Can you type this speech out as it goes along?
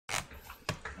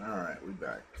Alright, we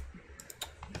back.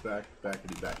 Back.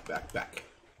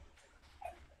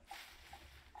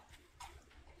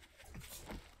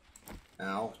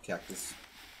 Ow, cactus.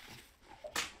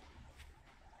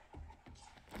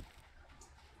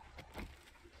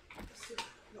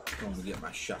 I'm gonna get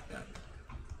my shotgun.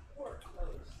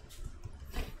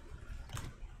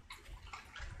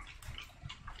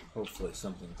 Hopefully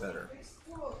something better.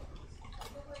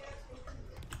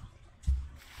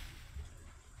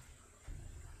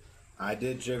 I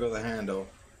did jiggle the handle.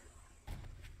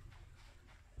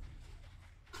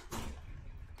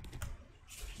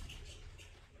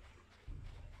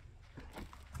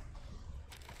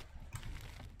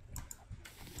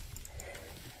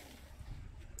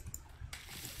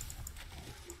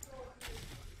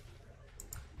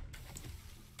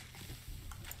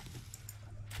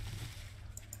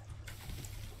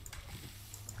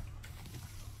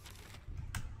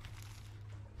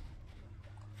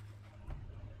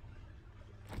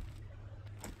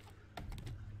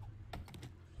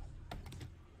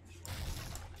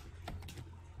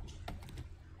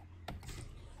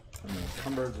 I'm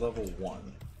encumbered level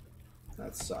 1.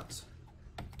 That sucks.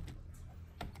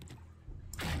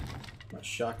 My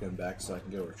shotgun back so I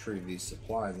can go retrieve these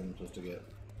supplies I'm supposed to get.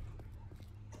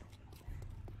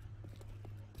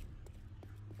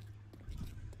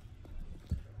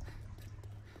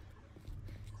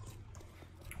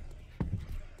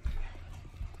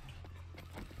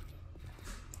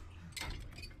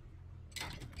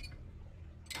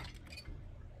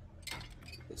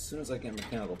 As soon as I get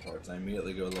mechanical parts, I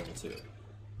immediately go level 2.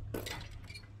 That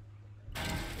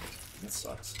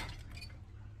sucks.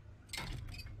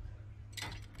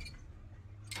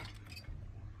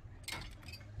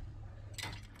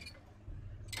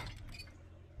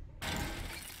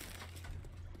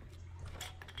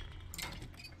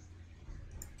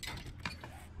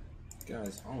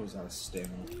 Guys, always out of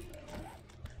stamina.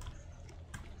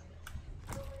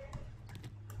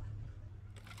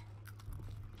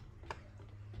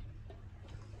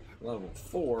 Level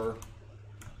 4.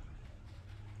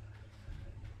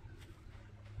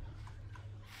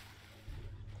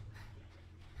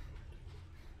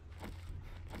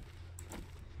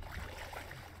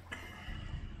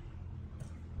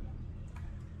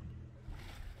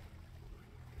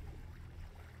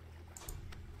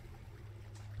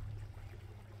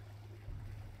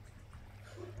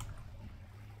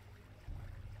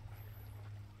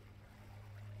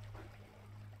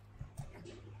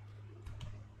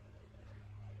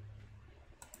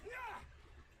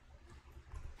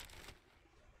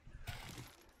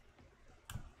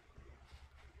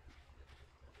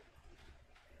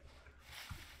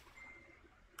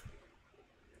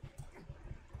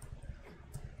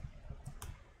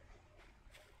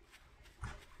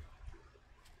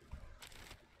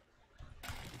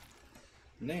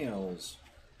 Nails.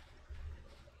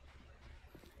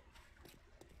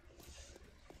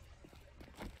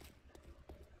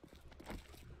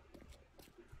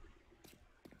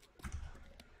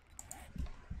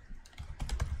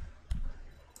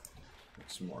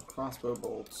 Some more crossbow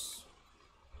bolts.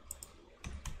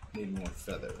 Need more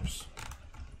feathers.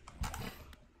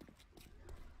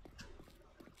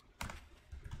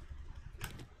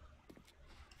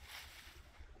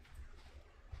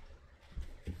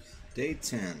 Day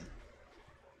 10.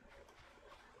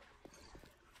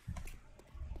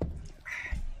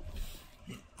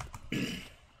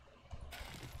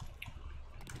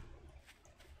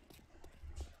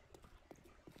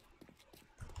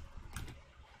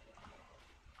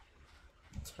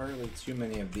 It's hardly too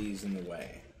many of these in the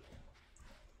way.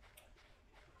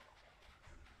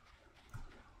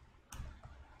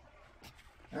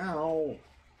 Ow!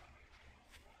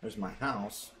 There's my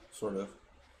house, sort of.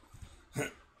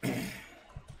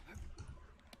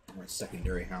 My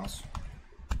secondary house.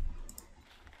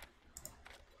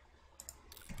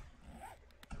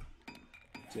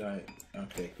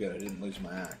 Okay, good. I didn't lose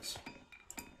my axe.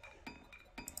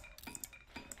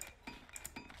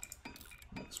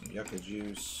 Got some yucca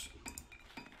juice.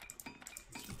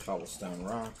 Some cobblestone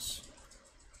rocks.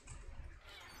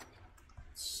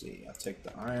 Let's see. I'll take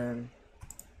the iron.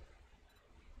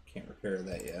 Can't repair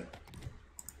that yet.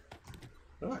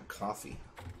 What about coffee?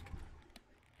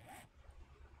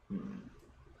 Let's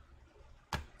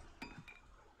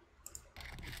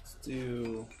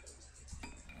do...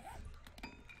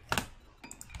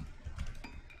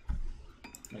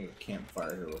 Make a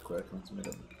campfire here real quick. Let's make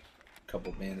a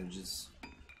couple bandages.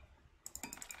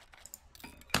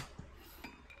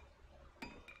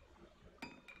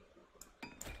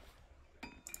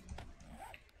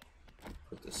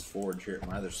 Put this forge here at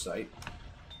my other site.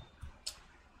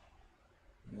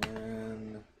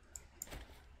 And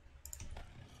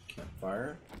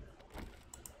campfire.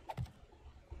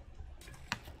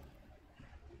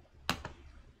 I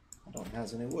don't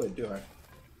have any wood, do I?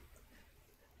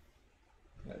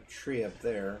 Got a tree up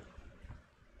there.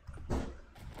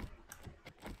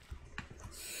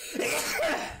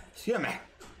 Excuse me.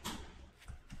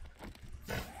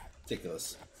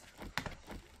 Ridiculous.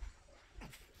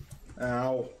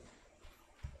 Ow.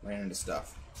 Ran into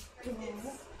stuff.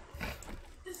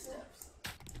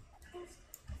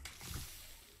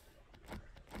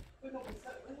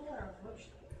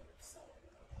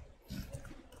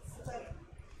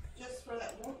 Just for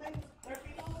that one thing?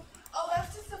 Oh,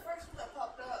 that's just the first one that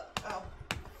popped up. Oh.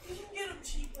 You can get them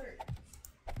cheaper.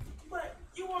 But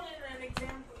you wanted an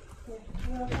example.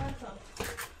 I'm gonna find some.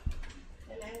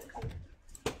 And add it to.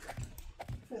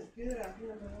 Feels good out here,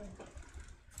 man.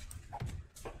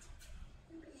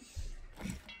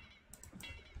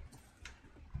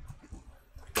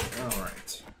 All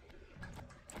right.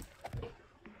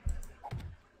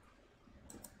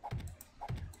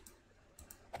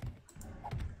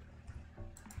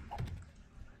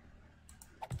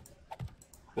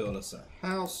 Build us a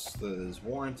house that is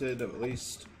warranted, at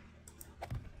least.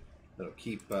 That'll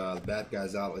keep the bad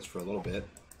guys out, at least for a little bit.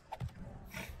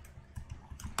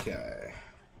 Okay.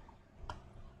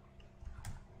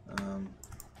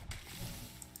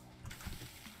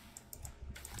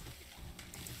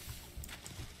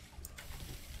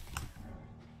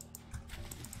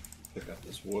 Pick up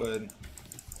this wood.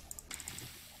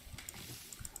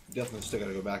 Definitely still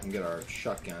gotta go back and get our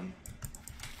shotgun.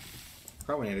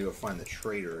 Probably need to go find the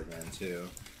trader again, too.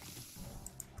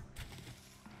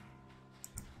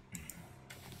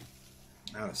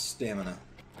 Out of stamina.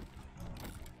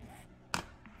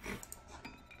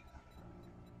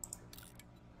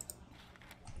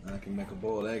 I can make a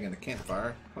boiled egg in a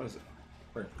campfire. What is it?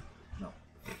 Where? No.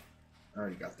 I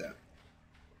already got that.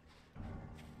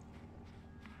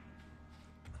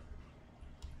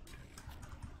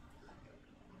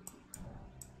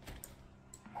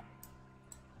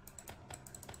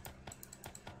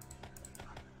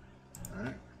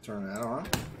 Alright, turn that on.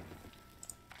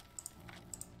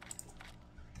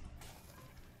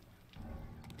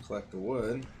 Collect the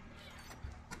wood.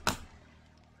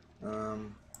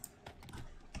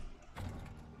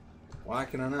 Why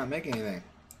can I not make anything?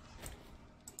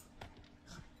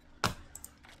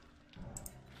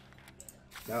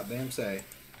 Goddamn say. I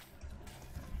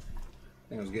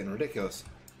think it was getting ridiculous.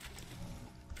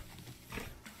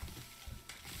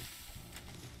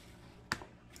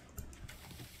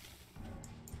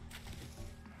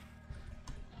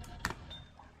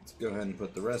 Let's go ahead and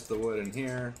put the rest of the wood in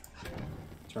here.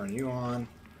 Turn you on.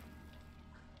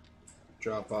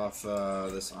 Drop off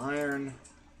this iron.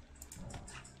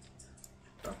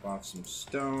 Drop off some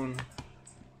stone.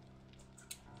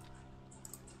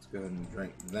 Let's go ahead and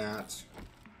drink that.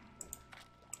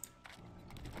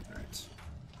 Alright.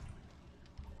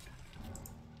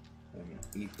 I'm going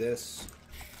to eat this.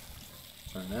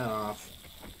 Turn that off.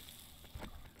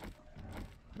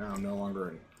 Now I'm no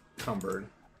longer encumbered.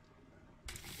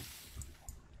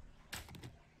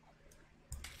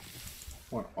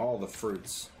 I want all the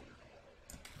fruits.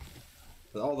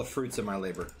 All the fruits of my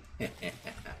labor.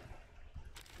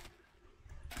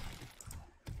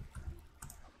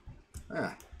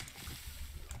 Ah.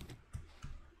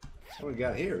 What we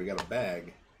got here? We got a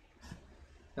bag.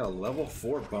 Got a level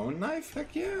 4 bone knife?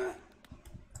 Heck yeah.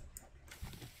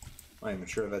 I'm not even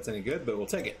sure if that's any good, but we'll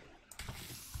take it.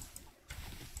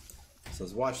 So I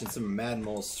was watching some Mad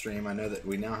Mole's stream. I know that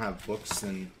we now have books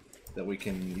and that we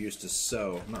can use to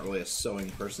sew. I'm not really a sewing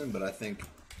person, but I think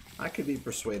I could be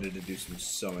persuaded to do some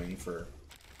sewing for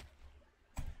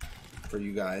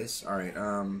you guys. Alright,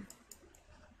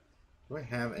 do I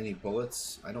have any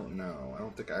bullets? I don't know. I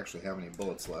don't think I actually have any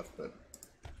bullets left, but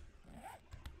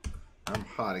I'm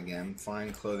hot again.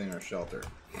 Find clothing or shelter.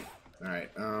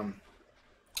 Alright,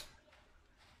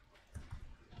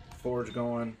 forge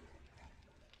going.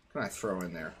 What can I throw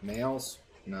in there? Nails?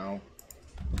 No.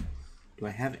 Do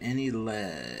I have any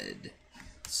lead?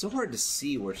 It's so hard to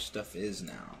see where stuff is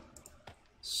now.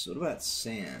 So what about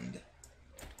sand?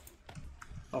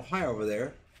 Oh, hi over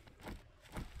there.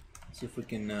 See if we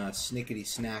can snickety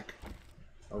snack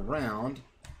around.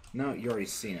 No, you already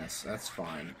seen us. That's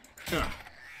fine. Ugh.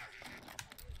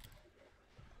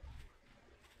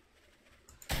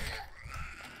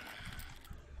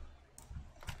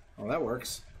 Oh, that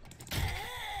works.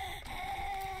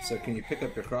 So can you pick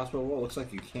up your crossbow? Well, it looks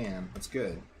like you can. That's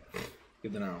good.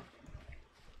 Good to know.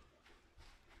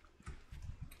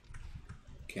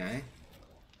 Okay.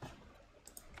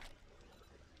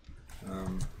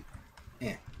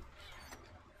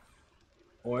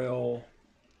 Oil,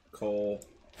 coal,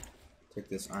 Take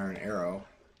this iron arrow.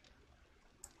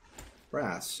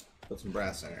 Brass. Put some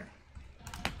brass in here.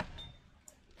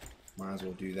 Might as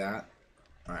well do that.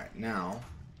 Alright, now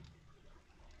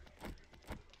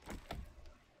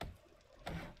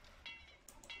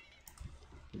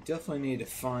we definitely need to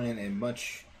find a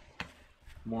much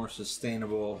more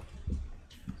sustainable.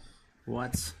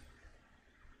 What?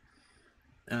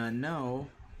 No.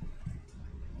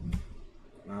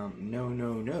 No.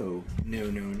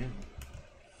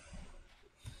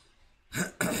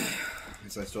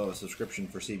 Guess I still have a subscription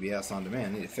for CBS on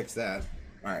demand. I need to fix that.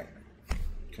 Alright.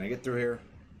 Can I get through here?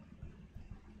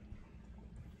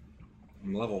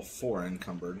 I'm level 4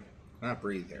 encumbered. Cannot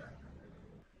breathe here.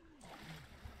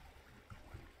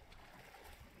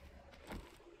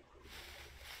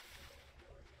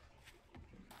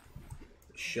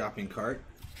 Shopping cart.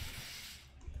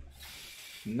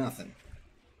 Nothing.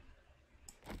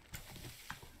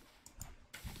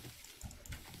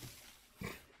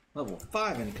 Level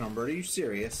 5 encumbered. Are you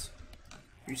serious?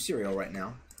 Are you serial right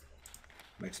now?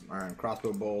 Make some iron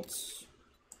crossbow bolts.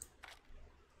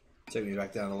 Take me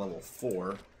back down to level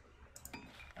 4.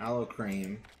 Aloe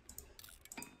cream.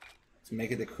 Let's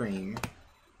make it the cream.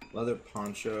 Leather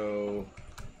poncho.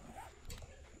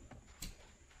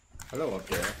 Hello up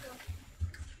there.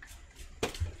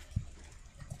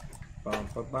 Bum,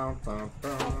 bum, bum, bum,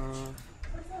 bum.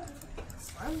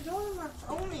 I'm doing my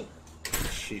pony.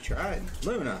 She tried.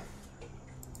 Luna.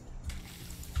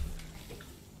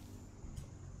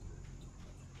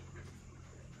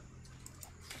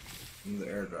 In the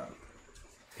airdrop.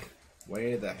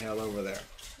 Way the hell over there.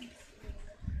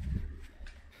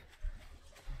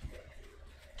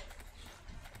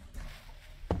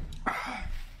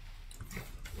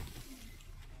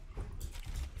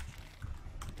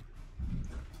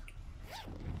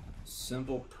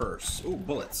 Simple purse. Ooh,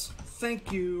 bullets.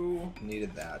 Thank you.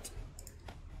 Needed that.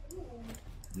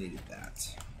 Needed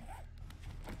that.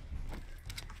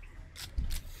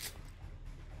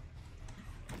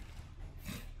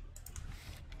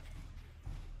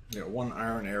 Got one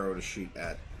iron arrow to shoot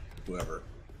at whoever.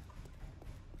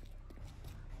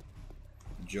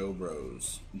 Joe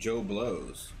Bros. Joe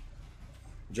Blows.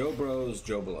 Joe Bros.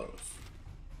 Joe Blows.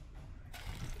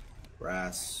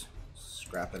 Brass.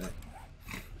 Scrapping it.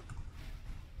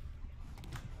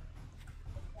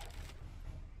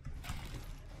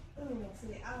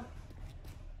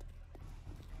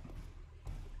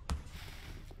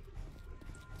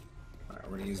 Alright,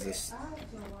 we're gonna use this. There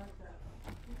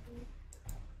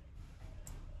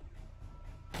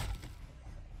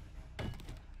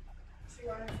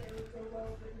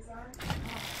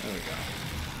we go.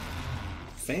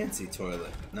 Fancy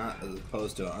toilet, not as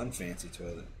opposed to an unfancy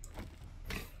toilet.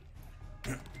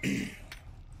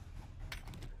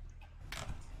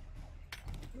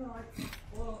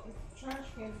 Well, trash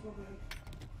cans will be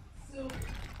silk,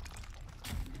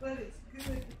 but it's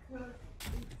good because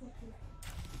it's such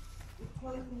a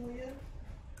closing lid.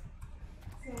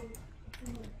 So it's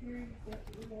in the period that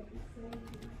it will be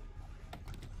saved.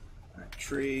 Alright,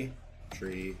 tree,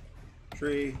 tree,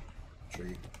 tree,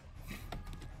 tree.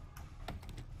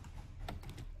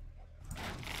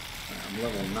 Right, I'm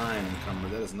level 9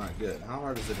 encumbered. That is not good. How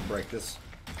hard is it to break this?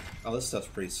 Oh, this stuff's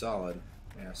pretty solid.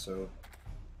 Yeah, so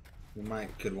we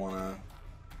could want to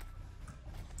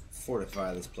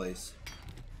fortify this place.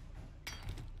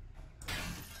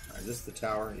 Alright, is this the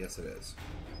tower? Yes, it is.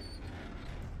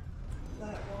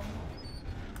 That one.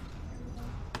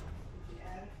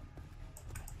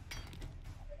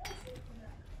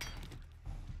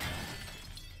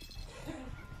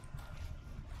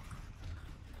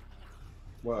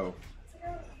 Whoa.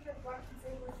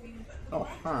 Oh,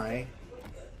 hi.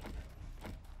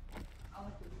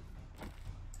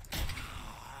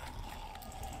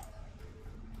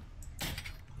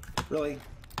 Really?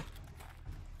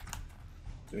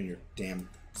 Doing your damn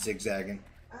zigzagging.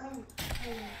 This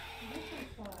is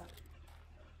fun.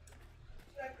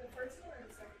 Like the first one or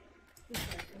the second? The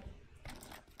second.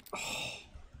 Oh.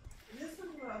 This is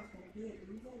what I was going to get.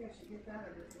 Do you think I should get that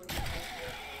or this one?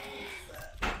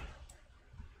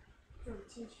 For the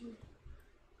tissue.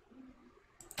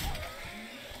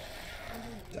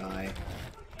 Die. I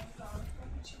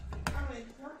mean,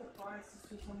 it's not the price, it's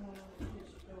just someone on the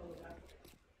tissue going back.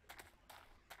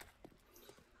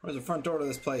 Where's the front door to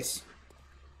this place?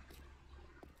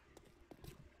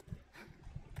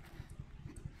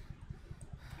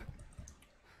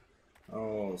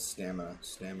 Oh, stamina,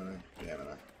 stamina,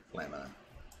 stamina, stamina.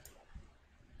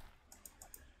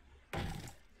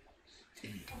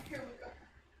 Here we go.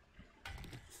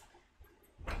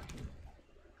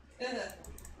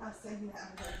 I say you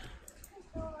have that. Oh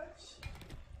gosh.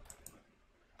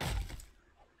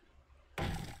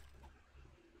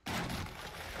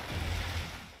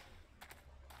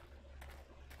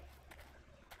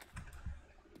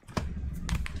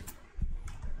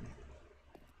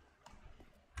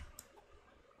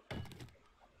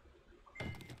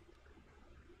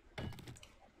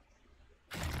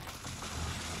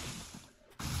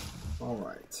 All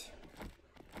right.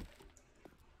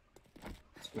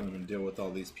 Let's go in and deal with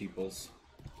all these peoples.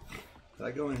 Did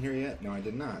I go in here yet? No, I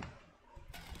did not.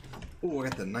 Oh, I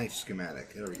got the knife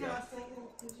schematic. There we go.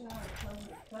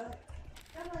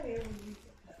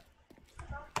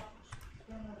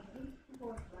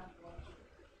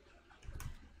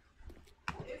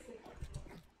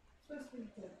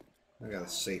 I got a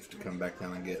safe to come back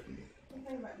down and get.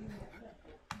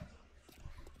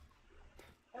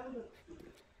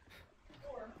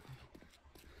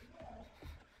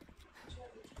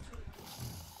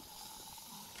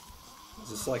 Is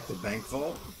this like the bank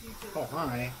vault? Oh,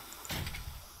 hi.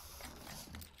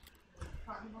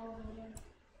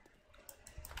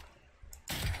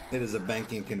 It is a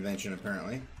banking convention,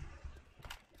 apparently.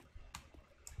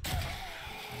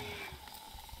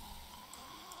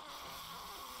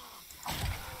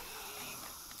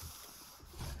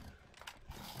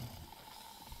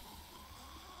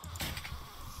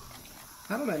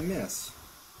 How did I miss?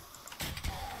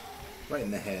 Right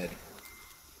in the head.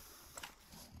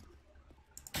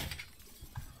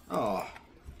 Oh.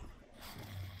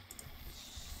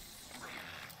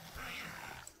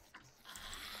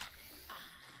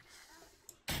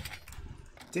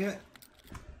 Damn it.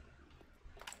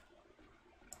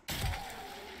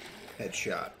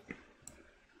 Headshot.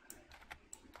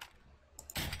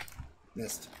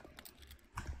 Missed.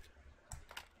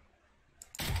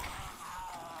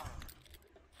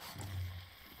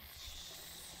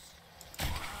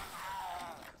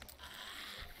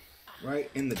 Right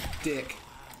in the dick.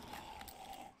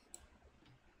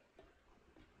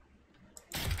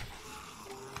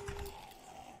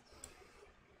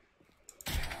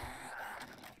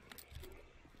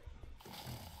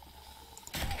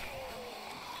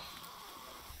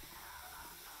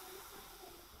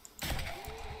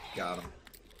 Got him.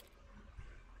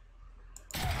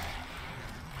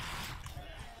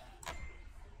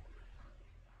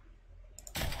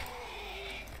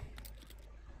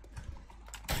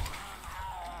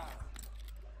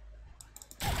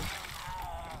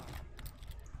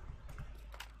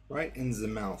 Right in the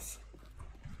mouth.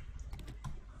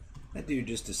 That dude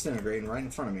just disintegrating right in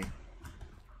front of me.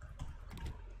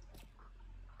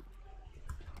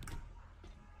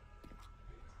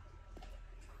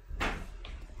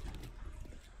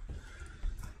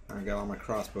 I got all my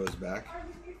crossbows back. Are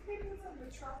these papers in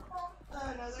the truck car? No,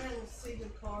 they're in the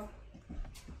Seagate car.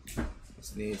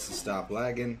 This needs to stop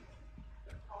lagging.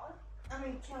 Car? I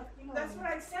mean, truck. You know, that's what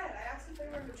I said. I asked if they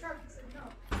were in the truck. He said no.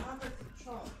 I was the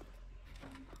trunk.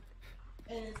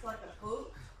 And it's like a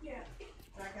hook. Yeah. And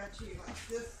I got you like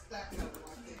this stacked up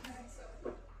like this. So.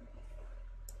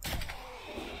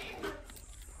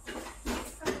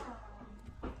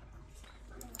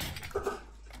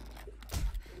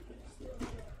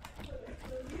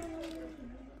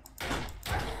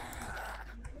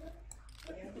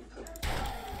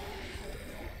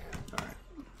 Alright.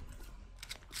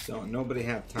 So nobody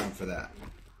have time for that.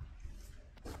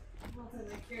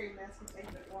 They carry masking tape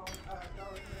at long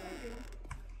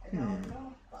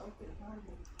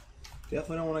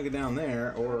Definitely don't want to go down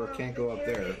there, or can't go up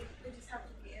there. They just have to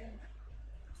be in.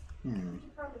 You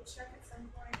should probably check at some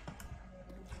point.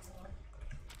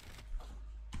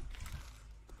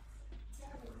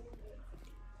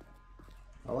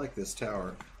 I like this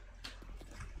tower.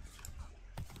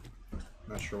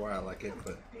 Not sure why I like it,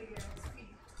 but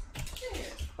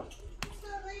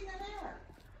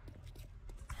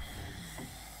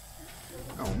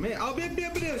oh man, I'll be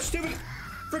stupid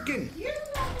freaking.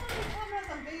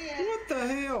 What the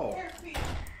hell?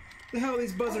 The hell are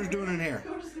these buzzers doing in here?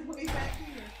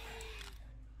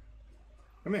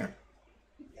 Come here.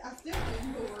 I still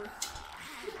ignore.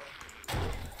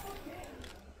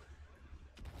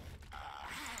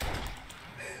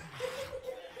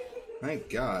 Thank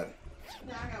God.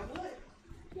 Now I got wood.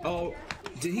 Oh,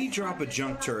 did he drop a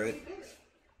junk turret?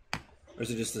 Or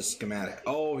is it just a schematic?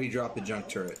 Oh, he dropped the junk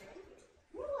turret.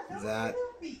 That.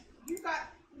 You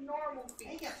got normal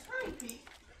feet. You got tiny feet.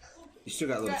 You still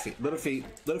got little feet. Little feet.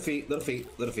 Little feet. Little feet.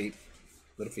 Little feet.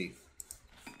 Little feet.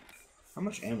 How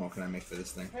much ammo can I make for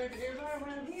this thing? Everybody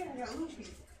around here got little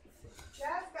feet.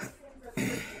 Chad's got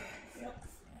things. Yep.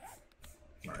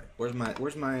 All right. Where's my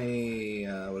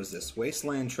what is this?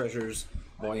 Wasteland Treasures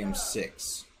Volume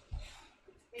 6.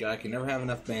 God, I can never have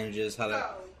enough bandages. How to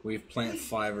weave plant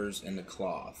fibers into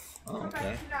cloth. Oh,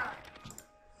 okay.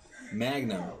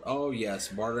 Magnum. Oh yes,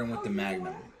 bartering with the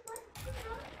Magnum.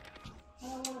 I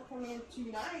don't want to come in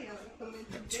tonight. I want to come in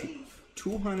today.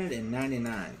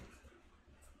 299.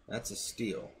 That's a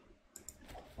steal.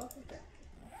 What is that?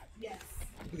 Yes.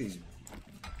 Look at these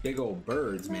big old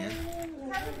birds, man. How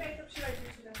much makeup should I do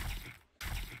today?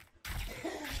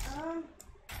 Um.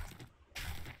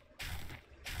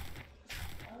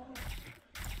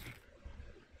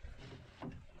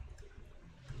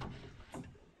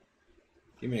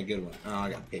 Give me a good one. Oh, I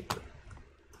got paper.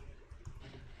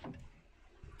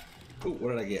 Ooh, what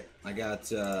did I get? I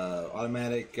got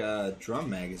automatic drum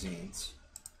magazines.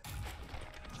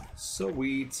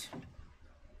 Sweet.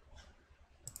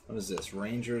 What is this?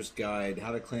 Ranger's Guide.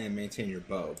 How to clean and maintain your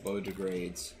bow. Bow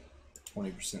degrades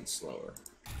 20% slower.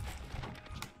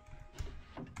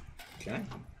 Okay.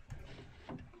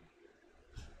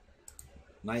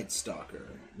 Night Stalker.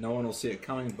 No one will see it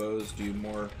coming. Bows do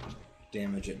more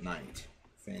damage at night.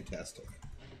 Fantastic.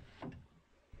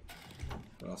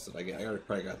 What else did I get? I already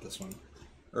probably got this one.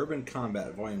 Urban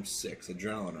Combat Volume 6.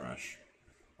 Adrenaline Rush.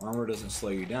 Armor doesn't slow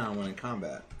you down when in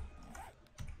combat.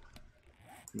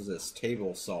 What is this?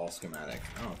 Table saw schematic.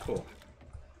 Oh, cool.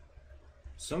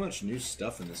 So much new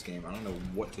stuff in this game. I don't know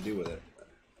what to do with it.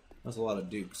 That's a lot of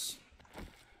dukes.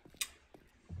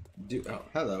 Oh,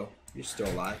 hello. You're still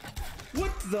alive.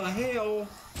 What the hell?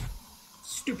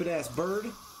 Stupid ass bird.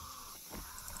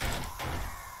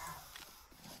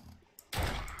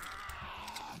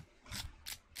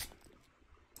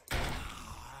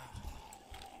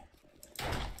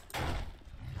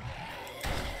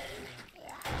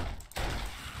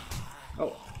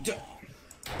 Oh,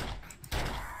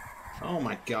 oh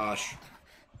my gosh.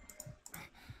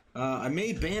 I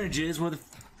made bandages. Where the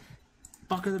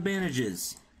fuck are the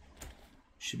bandages?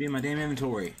 Should be in my damn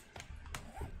inventory.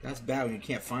 That's bad when you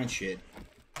can't find shit.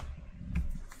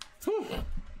 Whew.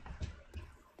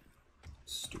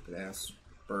 Stupid ass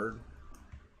bird.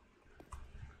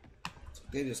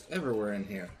 They're just everywhere in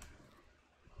here.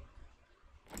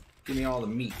 Give me all the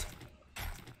meat.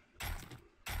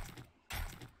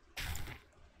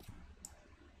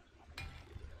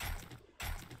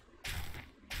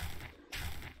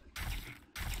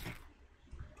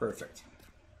 Perfect.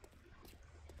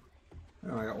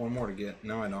 Oh, I got one more to get.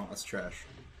 No, I don't. That's trash.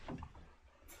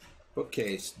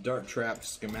 Bookcase, dart trap,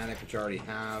 schematic, which I already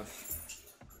have.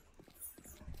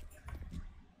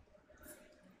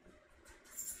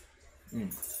 Come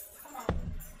on.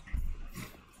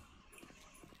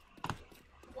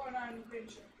 Going on an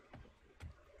adventure.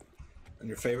 And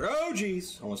your favorite? Oh,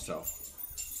 jeez! Almost fell.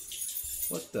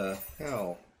 What the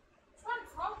hell? Try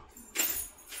to talk to me.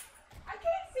 I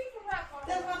can't see from that far.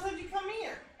 That's why I told you come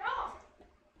here. No.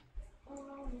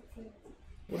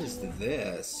 What is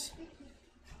this?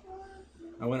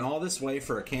 I went all this way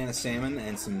for a can of salmon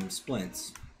and some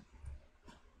splints.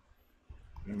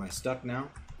 Am I stuck now?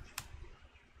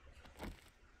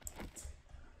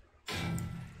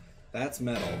 That's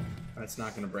metal. That's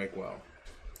not going to break well.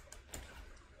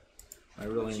 I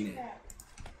really need...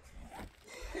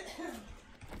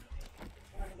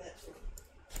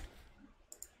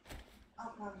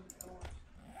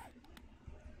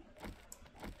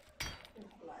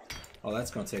 Oh,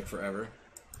 that's going to take forever.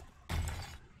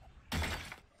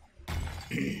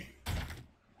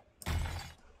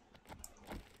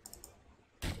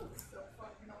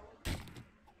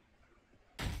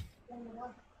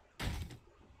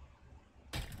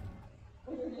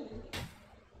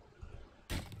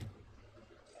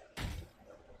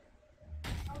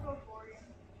 I'll go for you.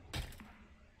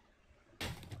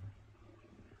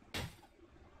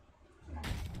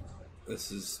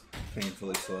 This is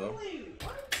painfully slow. Why are you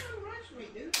trying to rush me,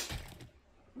 dude?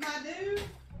 My dude?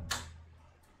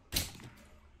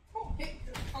 Oh, hit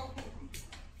your phone.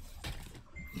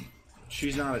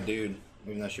 She's not a dude,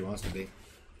 even though she wants to be.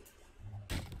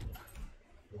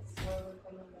 It's slowly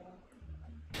coming down.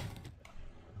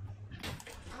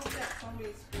 I've got so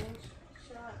many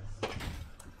screenshots.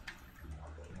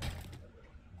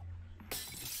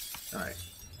 Alright.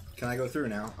 Can I go through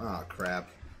now? Oh, crap.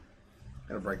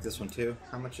 Gotta break this one too.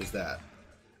 How much is that?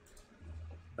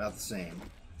 About the same.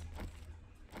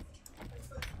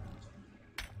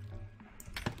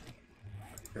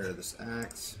 Repair this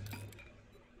axe.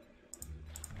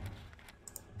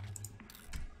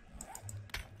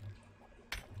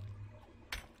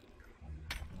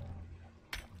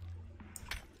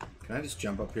 Can I just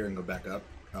jump up here and go back up?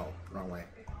 Oh, wrong way.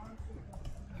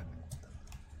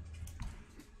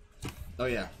 Oh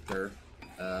yeah, sure.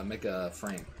 Make a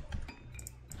frame.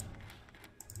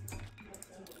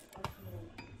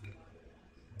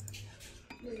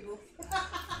 Legal.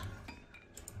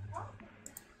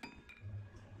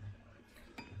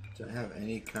 Do I have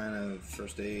any kind of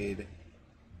first aid?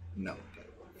 No.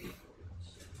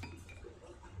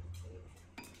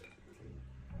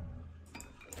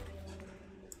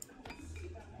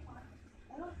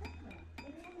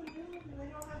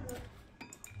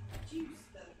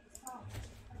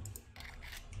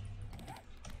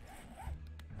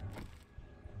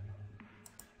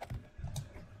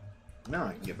 Now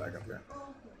I can get back up here.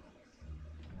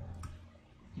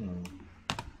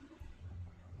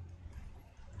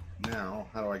 Now,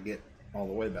 how do I get all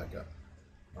the way back up?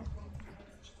 Oh.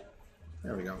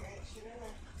 There we go.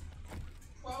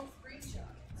 12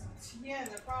 screenshots. Yeah,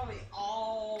 they're probably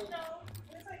all. No,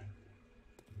 there's like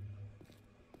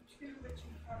 2 that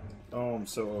you probably. Oh, I'm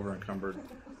so over encumbered.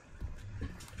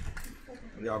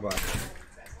 Y'all back.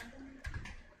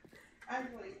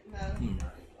 Actually, no.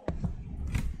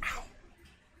 Ow.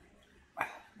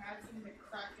 Imagine the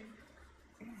cracking.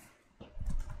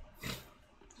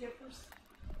 GeForce.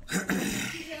 You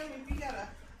know, if you got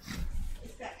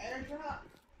it's got airdrop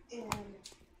and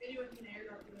video can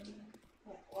airdrop it in.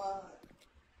 What?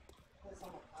 That's on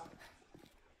my phone.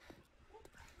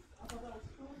 I thought that was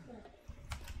cool.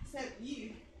 Except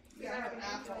you. You gotta have an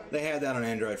iPhone. They had that on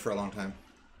Android for a long time.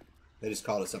 They just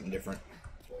called it something different.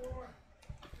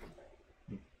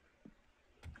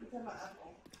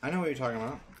 I know what you're talking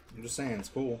about. I'm just saying, it's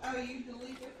cool. Oh, you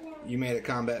deleted it for me? You made it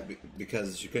combat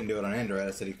because you couldn't do it on Android.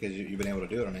 I said because you've been able to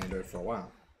do it on Android for a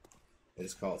while. They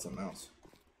just call it something else.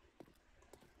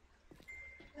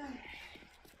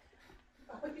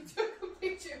 Oh, you took a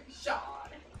picture of Sean.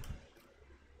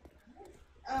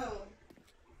 Oh.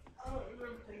 I don't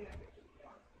remember taking that picture.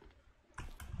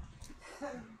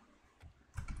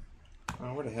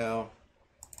 Oh, where the hell?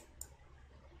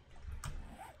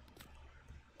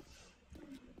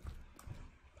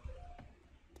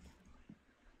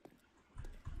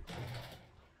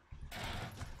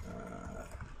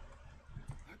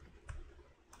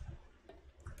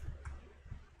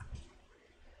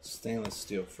 Stainless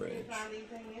steel fridge. Find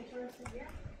anything interesting? Yeah.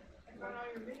 I found all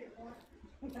your video porn.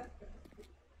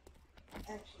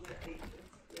 Actually, I hate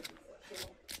this.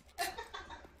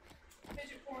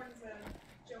 Midget porn is a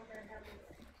joke I have with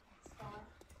Star.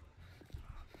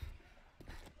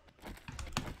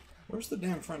 Where's the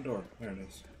damn front door? There it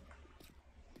is.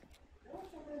 I don't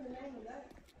remember the name of that.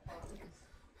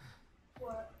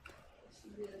 What? She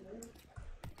did.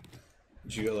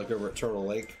 Did you go look over at Turtle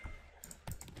Lake?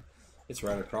 It's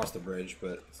right across the bridge,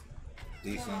 but it's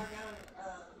decent. No, I got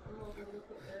I'm going to look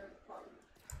at their apartment.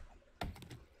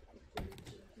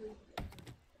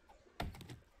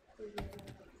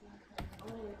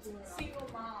 Single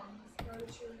moms,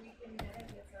 grocery weekend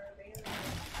benefits are available.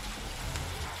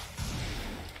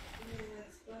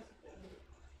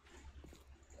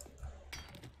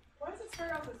 Why does it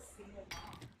start off with single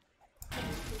mom?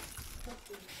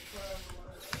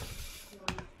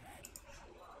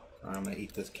 I'm gonna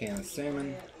eat this can of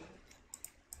salmon.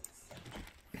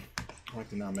 I like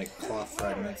to now make cloth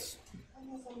fragments.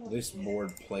 Loose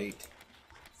board plate.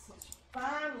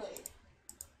 Finally,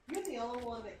 you're the only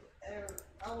one that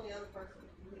only other person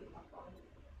that can eat my phone.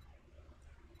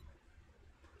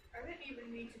 I didn't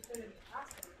even need to put in the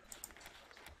password.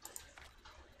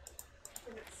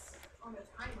 If it's on the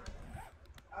timer.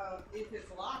 If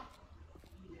it's locked,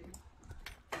 you do.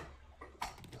 If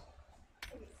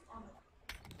it's on the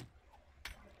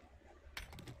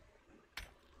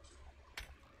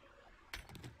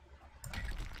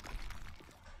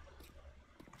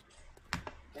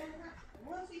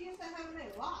What's the use of having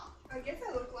it locked? I guess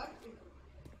I look like you.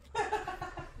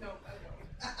 No, I don't.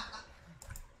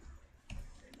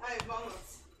 I have bonus.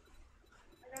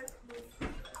 I gotta move.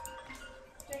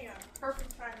 Damn,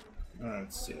 perfect timing.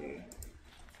 Let's see.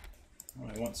 Well,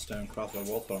 I want stone crossbow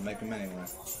bolts, but I'll make them anyway.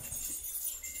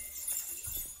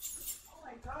 Oh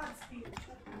my god, Steve.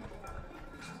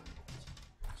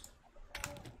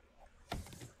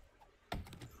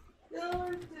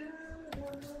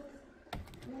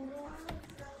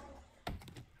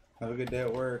 Have a good day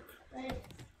at work. Thanks.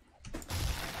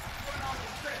 Going on the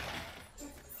trip.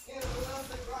 Yeah, we love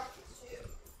the rockets too.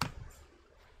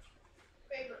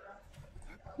 Favorite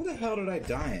rocket. Where the hell did I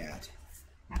die at?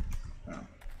 Oh.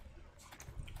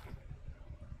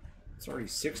 It's already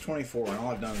 6:24, and all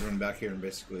I've done is run back here and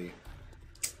basically...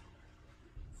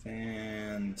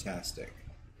 Fantastic.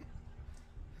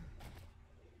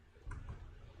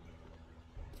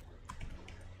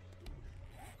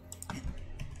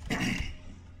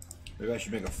 Maybe I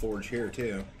should make a forge here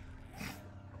too.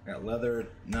 Got leather,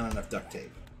 not enough duct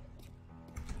tape.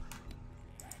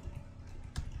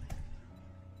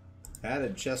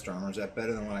 Padded chest armor, is that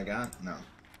better than what I got? No.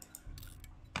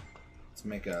 Let's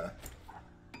make a...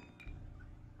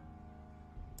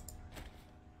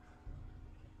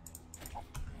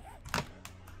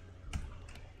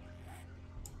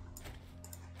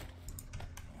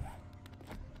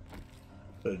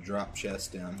 Put a drop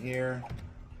chest down here.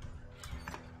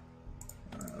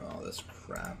 All this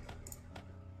crap.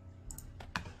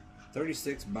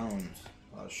 36 bones.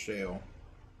 A lot of shale.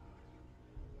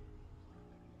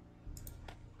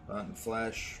 Rotten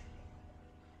flesh.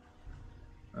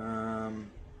 I don't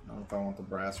know if I want the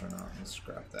brass or not. Let's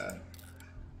scrap that.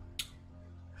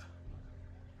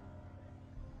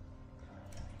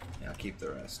 Yeah, I'll keep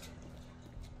the rest.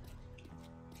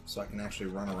 So I can actually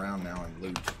run around now and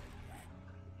loot.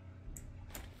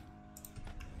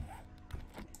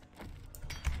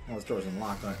 Oh, this door's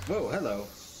unlocked. Whoa, hello.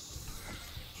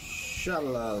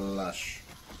 Shalalash.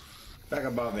 Back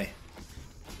above me.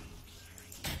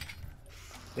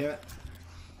 Damn it.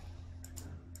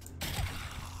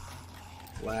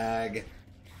 Lag.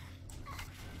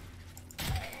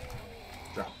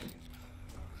 Drop.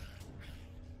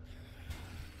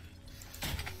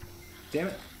 Damn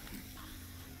it.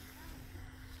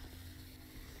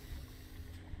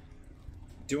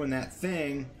 Doing that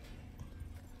thing.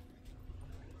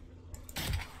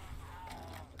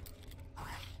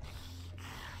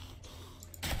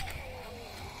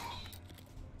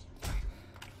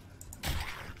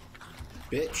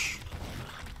 Bitch.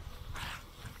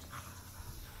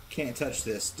 Can't touch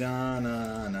this.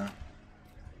 Da-na-na.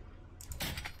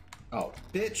 Oh,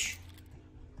 bitch.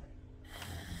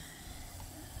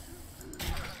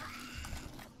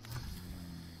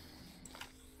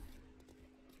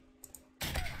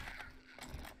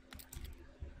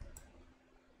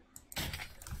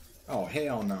 Oh,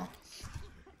 hell no.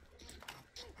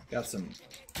 Got some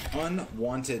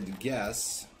unwanted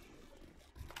guests.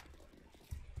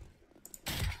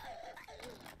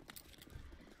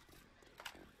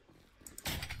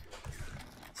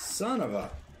 Son of a...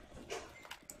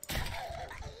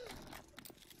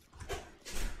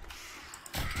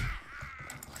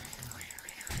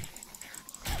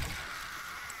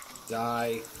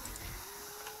 Die.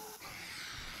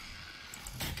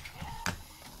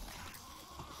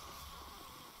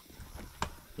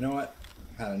 You know what?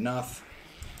 I've had enough.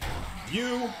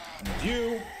 You and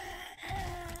you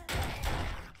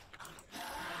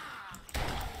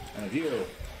and you.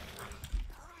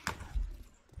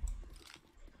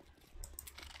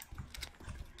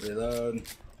 Reload.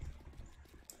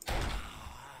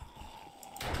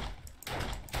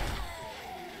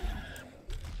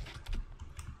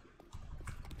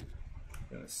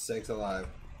 Goodness sakes alive.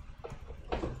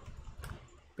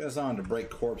 Guess I don't have to break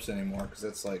corpse anymore because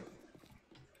it's like.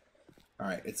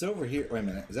 Alright, it's over here. Wait a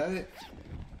minute. Is that it?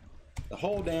 The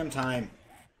whole damn time.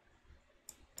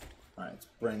 Alright, let's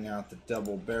bring out the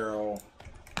double barrel.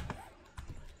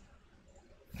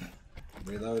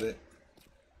 Reload it.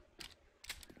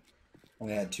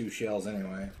 Only had 2 shells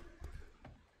anyway.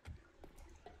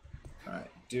 Alright,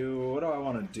 what do I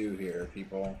want to do here,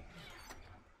 people?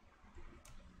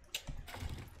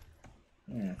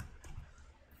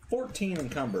 14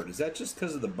 encumbered. Is that just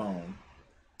because of the bone?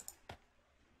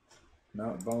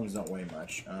 No, bones don't weigh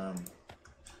much.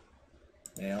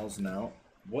 Nails, no.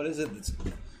 What is it that's...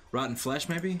 Rotten flesh,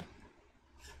 maybe?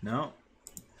 No.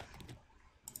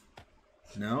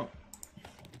 No.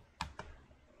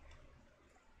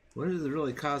 What is it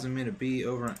really causing me to be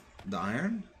over the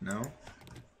iron? No.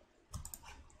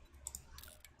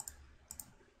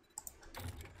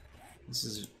 This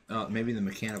is maybe the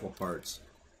mechanical parts.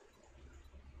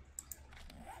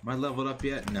 Am I leveled up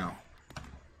yet? No.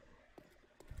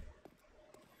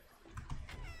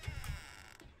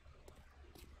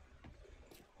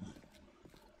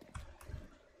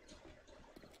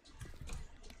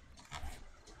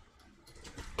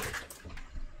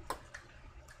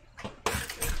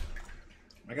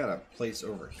 I got a place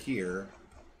over here.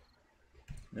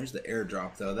 There's the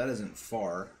airdrop, though. That isn't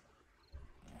far.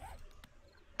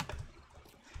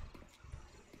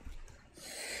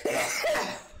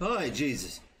 Oh,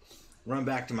 Jesus. Run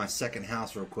back to my second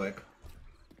house real quick.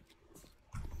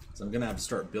 So I'm going to have to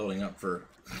start building up for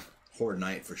Horde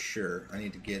Night for sure. I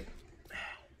need to get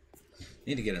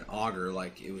an auger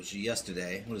like it was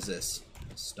yesterday. What is this?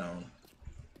 Stone.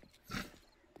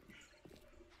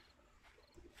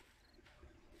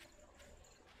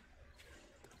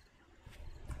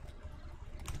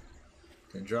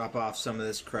 Can drop off some of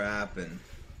this crap and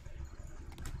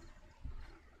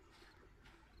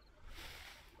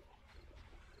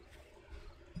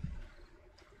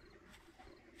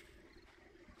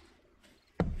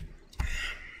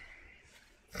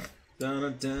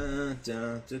dun dun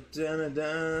dun dun dun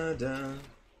dun dun.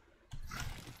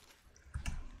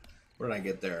 Where did I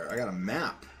get there? I got a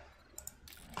map.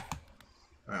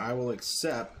 Alright, I will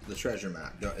accept the treasure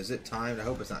map. Is it timed? I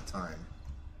hope it's not timed.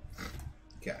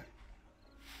 Okay.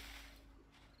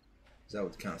 That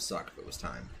would kind of suck if it was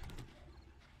timed.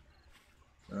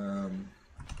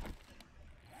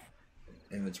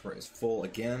 Inventory is full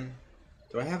again.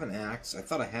 Do I have an axe? I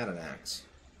thought I had an axe.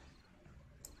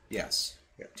 Yes.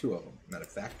 I got 2 of them, matter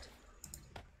of fact.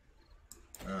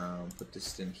 Put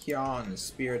this in here, and the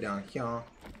spear down here.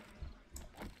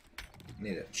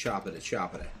 Need to chop it,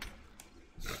 chop it.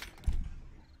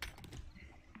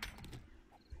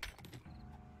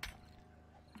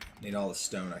 Need all the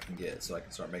stone I can get so I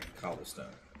can start making cobblestone.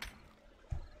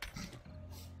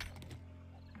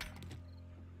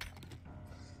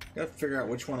 Gotta figure out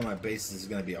which one of my bases is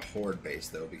gonna be a horde base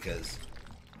though, because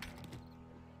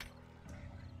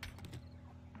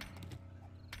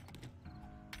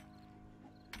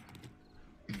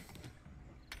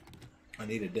I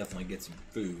need to definitely get some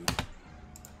food.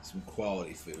 Some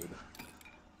quality food.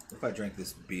 What if I drink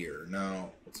this beer?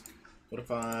 No. What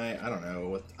if I don't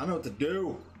know. I don't know what to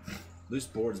do. Loose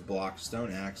boards blocked.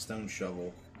 Stone axe. Stone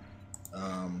shovel.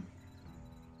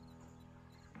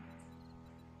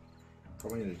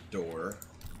 Probably need a door.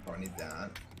 Probably need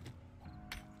that.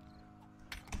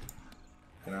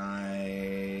 Can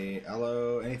I...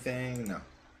 Hello? Anything? No.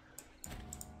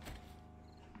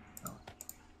 No.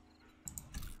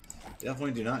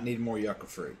 Definitely do not need more yucca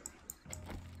fruit.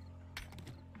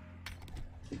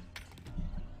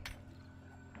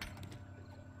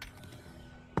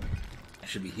 I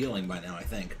should be healing by now, I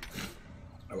think.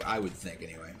 I would think,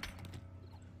 anyway.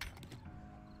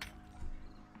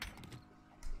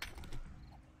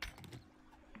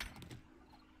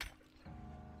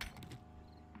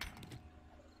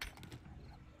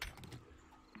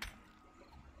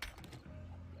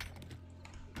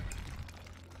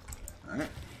 Alright.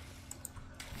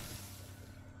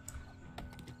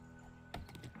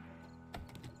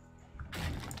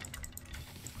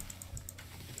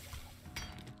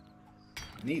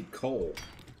 I need coal.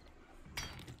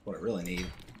 What I really need.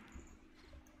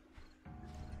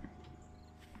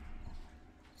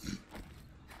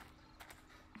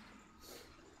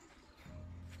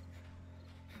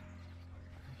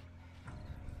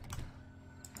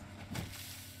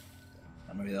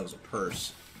 Maybe that was a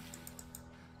purse.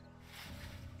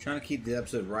 Trying to keep the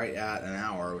episode right at an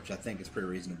hour, which I think is pretty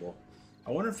reasonable.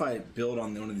 I wonder if I build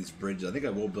on one of these bridges. I think I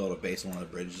will build a base on one of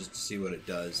the bridges just to see what it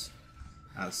does.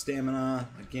 Out of stamina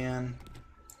again.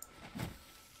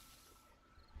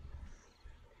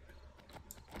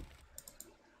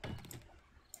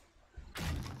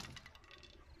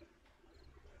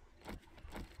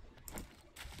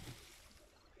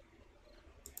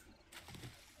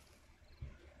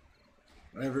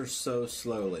 Ever so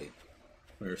slowly.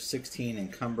 We're 16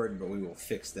 encumbered, but we will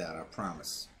fix that, I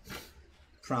promise.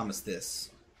 Promise this.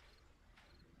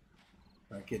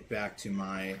 I get back to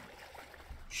my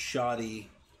shoddy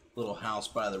little house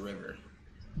by the river.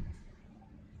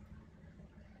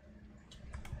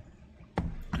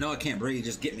 I know I can't breathe,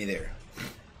 just get me there.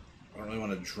 I don't really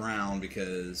want to drown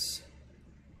because...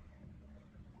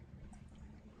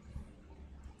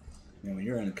 You know, when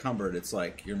you're encumbered, it's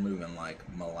like you're moving like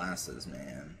molasses,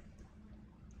 man.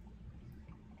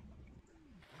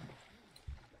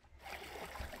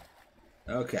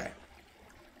 Okay.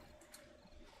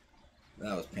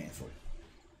 That was painful.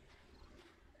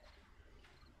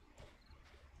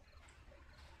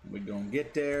 We're gonna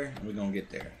get there, and we're gonna get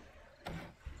there.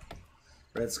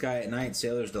 Red sky at night,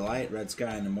 sailor's delight. Red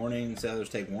sky in the morning, sailors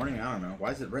take warning. I don't know. Why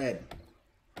is it red?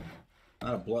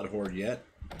 Not a blood horde yet.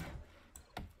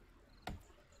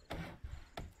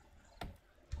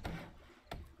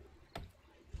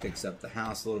 Fix up the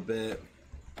house a little bit.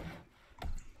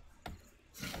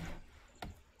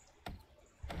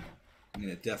 I'm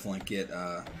gonna definitely get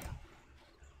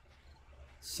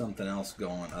something else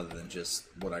going other than just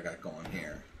what I got going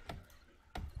here.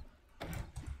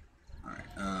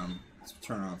 Alright, let's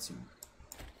turn on some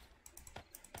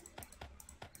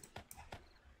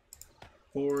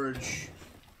forge.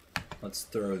 Let's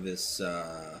throw this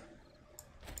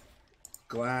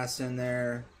glass in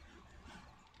there.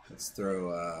 Let's throw,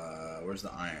 where's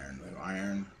the iron? We have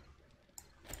iron.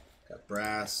 Got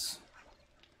brass.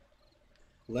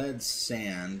 Lead,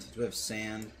 sand. Do we have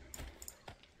sand?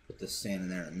 Put this sand in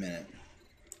there in a minute.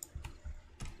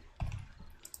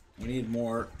 We need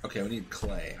more. Okay, we need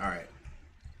clay. Alright.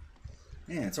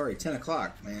 Man, it's already 10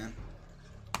 o'clock, man.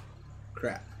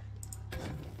 Crap.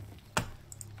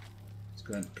 Let's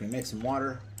go ahead. Can we make some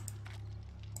water?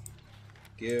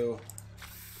 Go.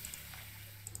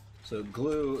 So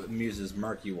glue uses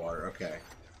murky water. Okay.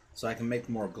 So I can make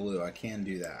more glue. I can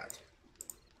do that.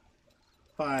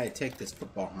 If I take this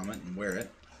football helmet and wear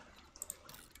it,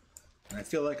 and I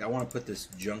feel like I want to put this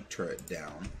junk turret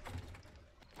down.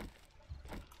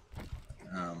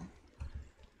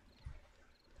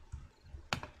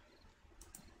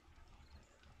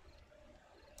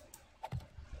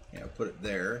 Yeah, put it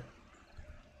there.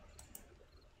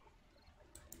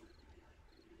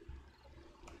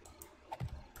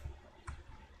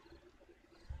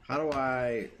 How do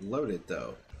I load it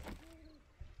though?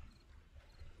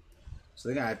 So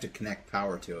I think I have to connect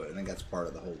power to it. I think that's part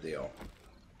of the whole deal.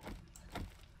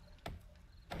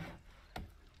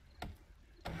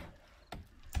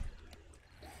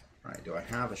 Alright, do I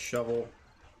have a shovel?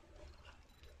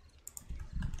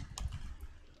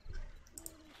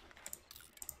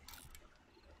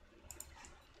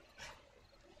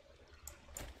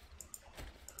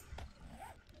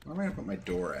 Where am I going to put my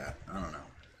door at? I don't know.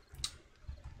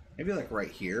 Maybe like right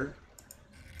here?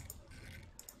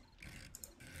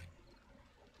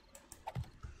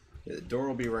 Yeah, the door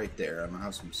will be right there. I'm going to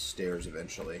have some stairs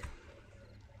eventually.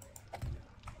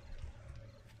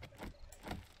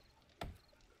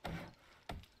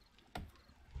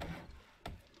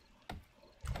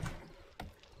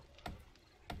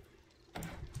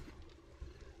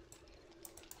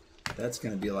 That's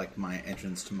going to be like my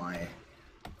entrance to my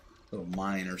little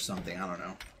mine or something. I don't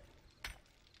know.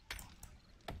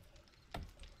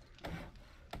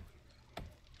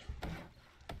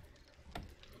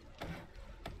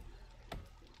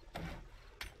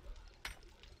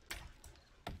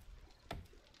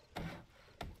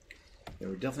 Yeah,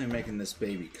 we're definitely making this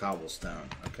baby cobblestone.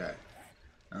 Okay.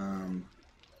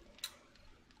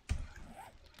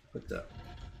 Put the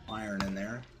iron in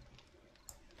there.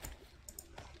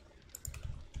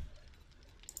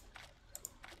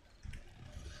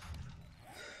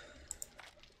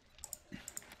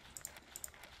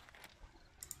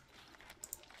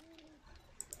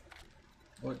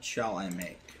 What shall I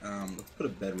make? Let's put a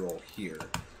bedroll here,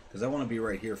 because I want to be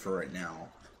right here for right now.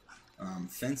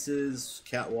 Fences,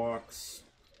 catwalks,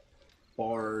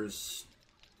 bars.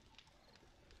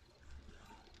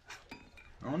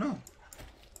 I don't know.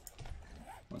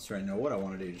 Not sure I know what I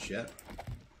want to do just yet.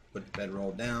 Put the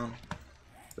bedroll down.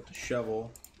 Put the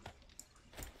shovel.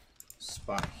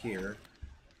 Spot here.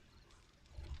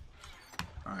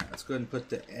 Alright, let's go ahead and put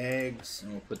the eggs,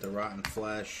 and we'll put the rotten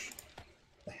flesh,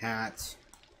 the hats.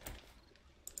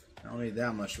 I don't need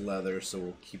that much leather, so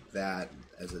we'll keep that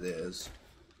as it is.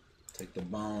 Take the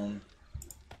bone,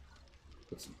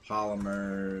 put some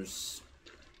polymers,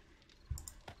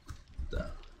 the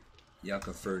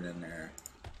yucca fruit in there.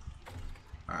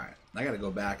 Alright, I gotta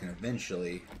go back and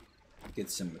eventually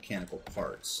get some mechanical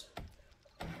parts.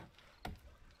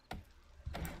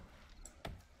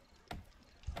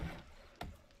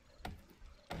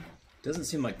 Doesn't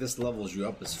seem like this levels you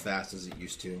up as fast as it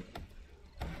used to.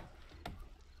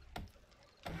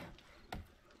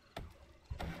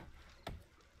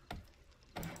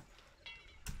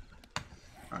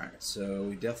 Alright, so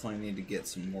we definitely need to get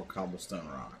some more cobblestone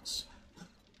rocks.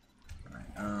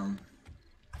 Alright,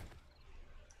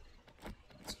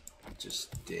 let's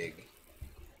just dig.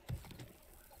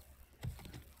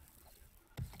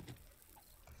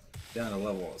 Down to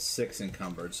level 6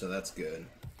 encumbered, so that's good.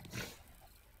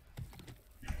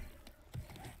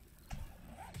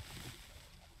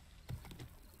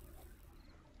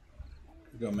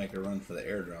 Go make a run for the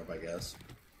airdrop, I guess.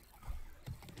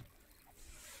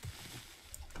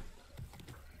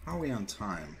 How are we on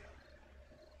time?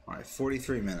 Alright,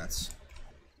 43 minutes.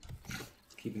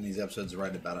 Keeping these episodes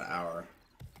right about an hour.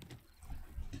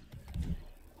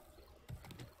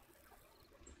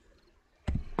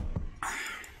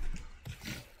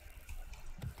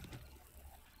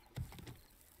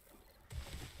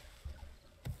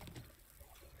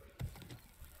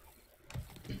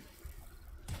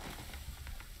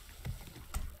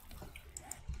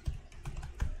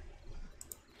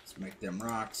 Let's make them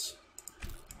rocks.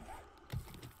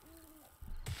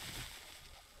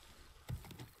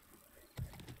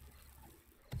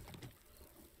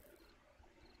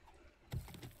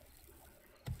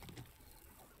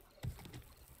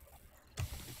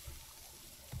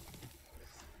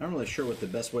 I'm not really sure what the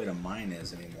best way to mine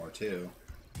is anymore, too.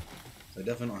 So I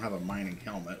definitely don't have a mining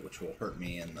helmet, which will hurt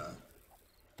me in the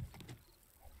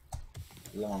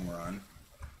long run.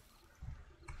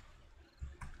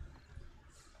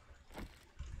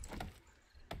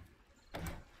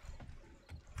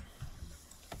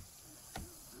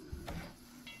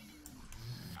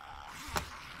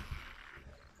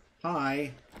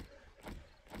 Hi.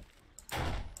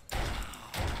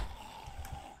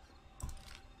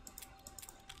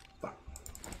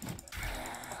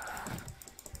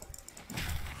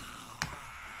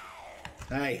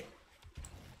 Hey.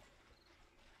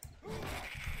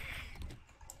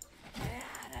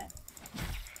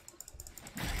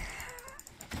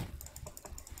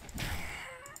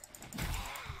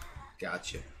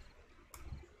 Gotcha.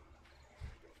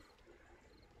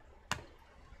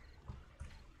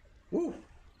 Woo.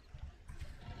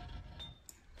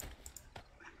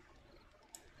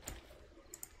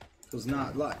 It was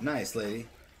not nice, lady.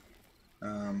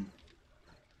 Um,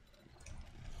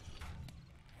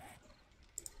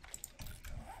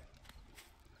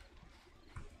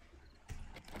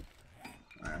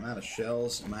 Alright, I'm out of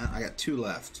shells. I got 2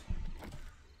 left.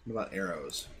 What about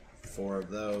arrows? 4 of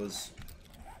those.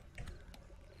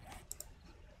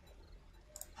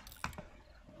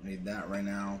 Don't need that right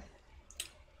now.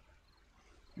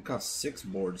 It costs 6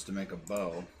 boards to make a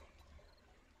bow.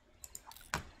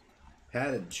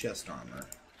 Padded chest armor.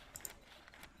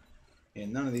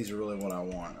 And none of these are really what I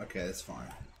want. Okay, that's fine.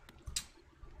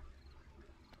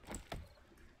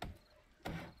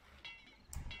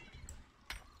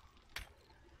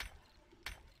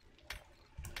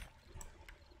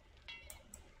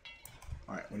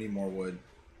 Alright, we need more wood.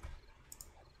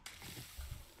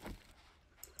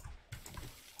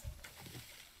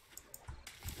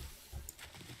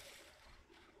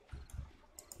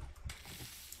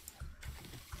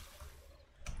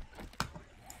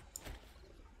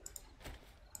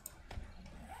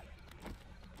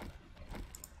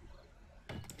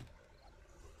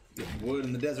 Get wood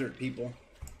in the desert, people.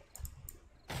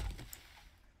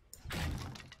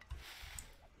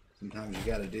 Sometimes you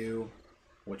gotta do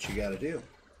what you gotta do.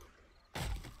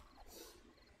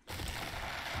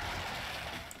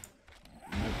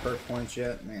 No perk points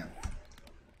yet? Man.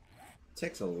 It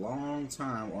takes a long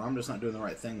time, or I'm just not doing the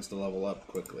right things to level up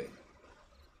quickly.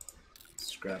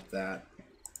 Scrap that.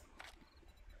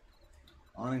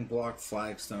 Awning block,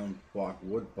 flagstone block,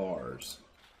 wood bars.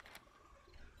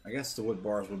 I guess the wood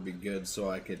bars would be good so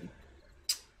I could,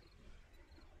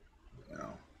 you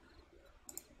know.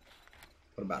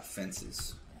 What about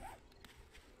fences?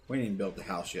 We ain't even built the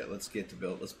house yet. Let's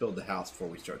build the house before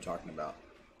we start talking about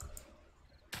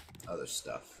other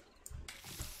stuff.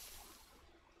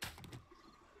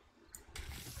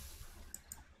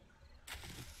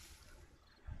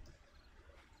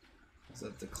 Is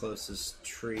that the closest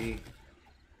tree?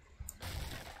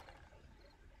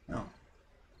 No.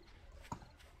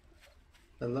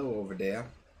 Hello over there.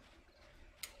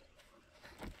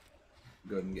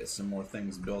 Go ahead and get some more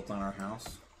things built on our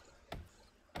house.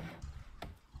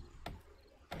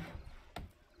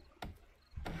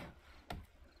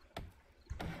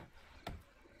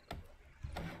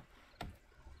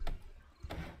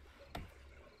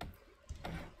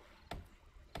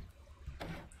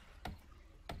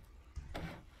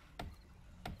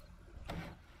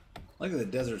 Like the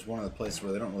desert's one of the places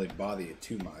where they don't really bother you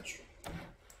too much.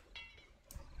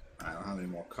 I don't have any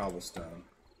more cobblestone.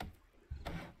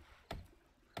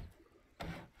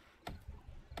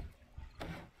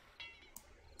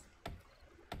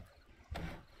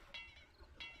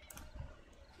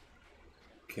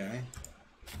 Okay.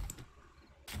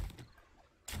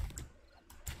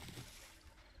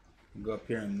 Go up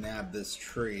here and nab this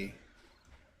tree.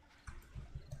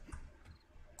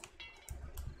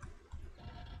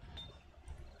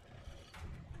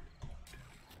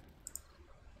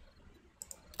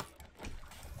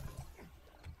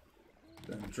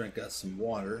 Gonna drink us some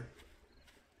water.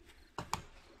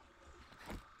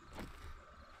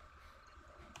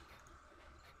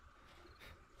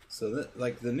 So that,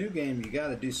 like the new game, you got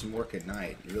to do some work at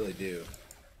night. You really do.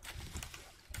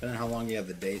 Depending on how long you have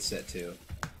the day set to.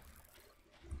 I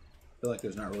feel like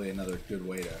there's not really another good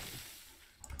way to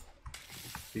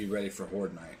be ready for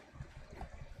Horde night.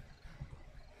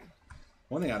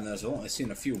 One thing I've noticed, I've only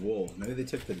seen a few wolves. Maybe they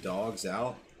took the dogs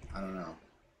out. I don't know.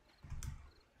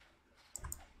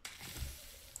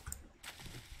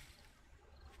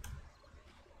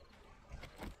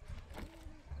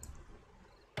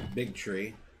 Big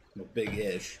tree. Well,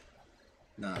 big-ish.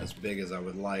 Not as big as I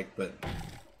would like, but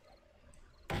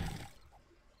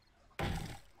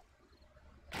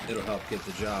it'll help get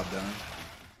the job done.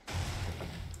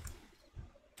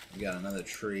 We got another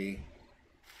tree.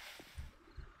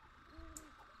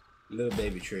 Little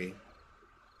baby tree.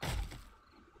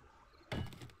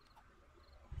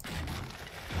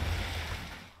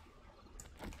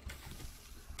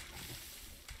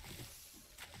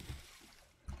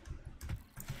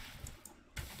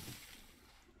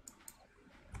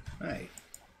 Hey.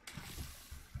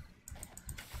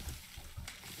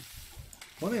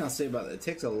 One thing I'll say about it, it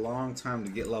takes a long time to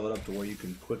get leveled up to where you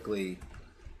can quickly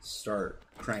start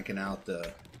cranking out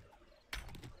the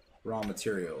raw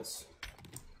materials.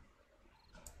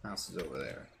 House is over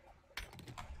there.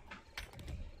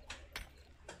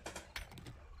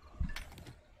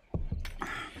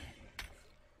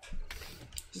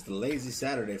 Just a lazy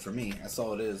Saturday for me. That's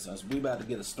all it is. We about to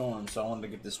get a storm, so I wanted to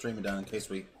get this streaming done in case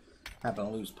we happen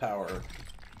to lose power.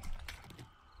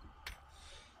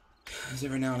 Because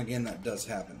every now and again that does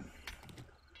happen.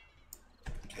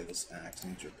 Okay, this axe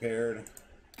needs repaired.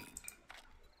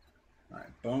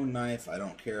 Alright, bone knife I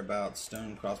don't care about.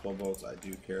 Stone crossbow bolts I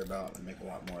do care about. I make a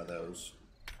lot more of those.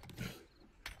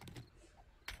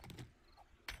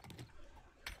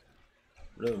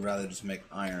 Really would rather just make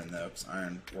iron though, because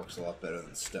iron works a lot better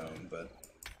than stone, but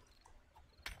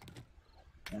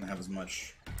I want to have as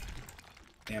much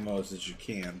ammo as you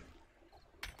can.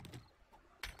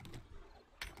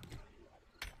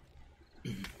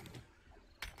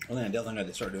 One thing I definitely got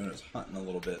to start doing is hunting a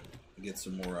little bit to get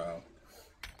some more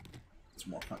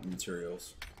hunting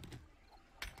materials.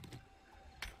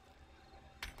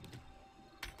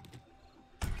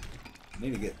 I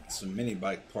need to get some mini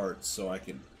bike parts so I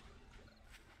can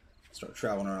start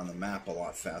traveling around the map a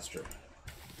lot faster.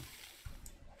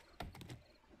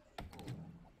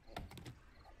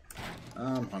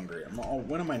 I'm hungry.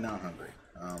 When am I not hungry?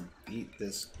 Eat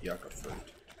this yucca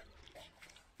fruit.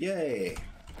 Yay!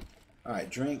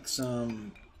 Alright, drink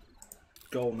some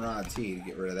goldenrod tea to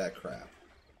get rid of that crap.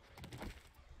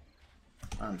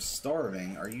 I'm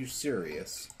starving. Are you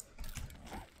serious?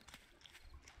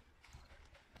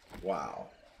 Wow.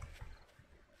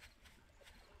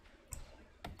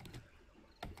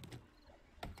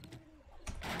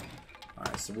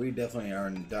 Alright, so we definitely are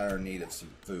in dire need of some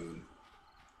food.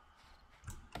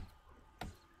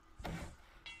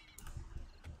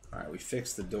 Alright, we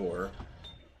fixed the door.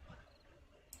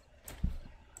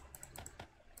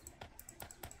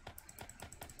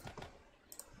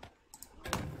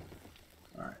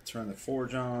 Alright, turn the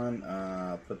forge on,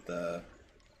 put the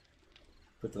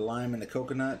lime in the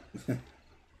coconut. Do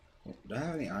I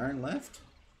have any iron left?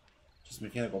 Just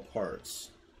mechanical parts.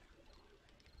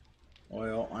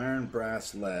 Oil, iron,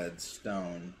 brass, lead,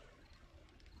 stone.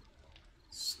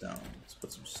 Stone. Let's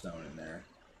put some stone in there.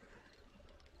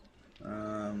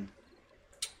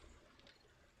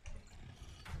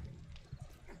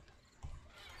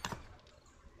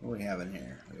 What do we have in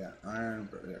here? We got iron,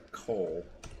 but we got coal.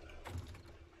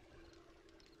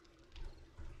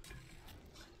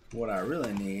 What I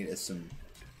really need is some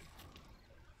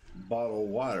bottled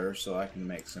water so I can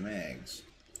make some eggs.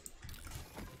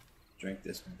 Drink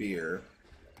this beer.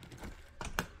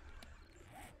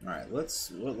 Alright, let's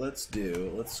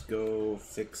go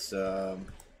fix okay.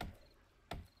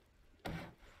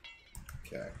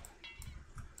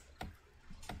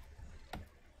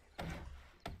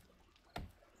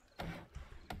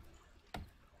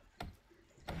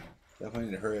 Definitely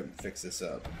need to hurry up and fix this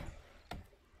up.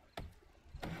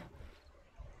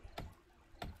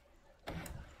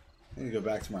 I need to go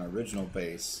back to my original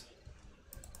base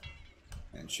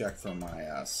and check for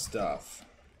my stuff.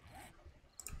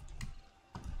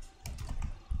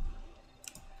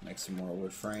 Make some more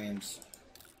wood frames.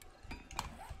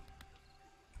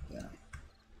 Yeah.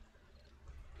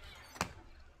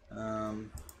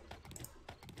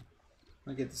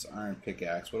 I'll get this iron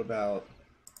pickaxe. What about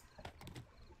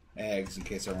eggs in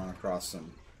case I run across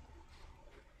some?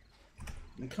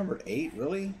 Encumbered 8,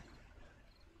 really?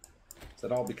 Is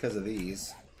that all because of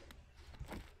these?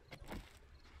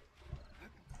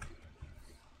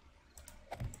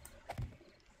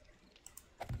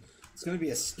 It's going to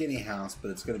be a skinny house, but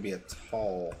it's going to be a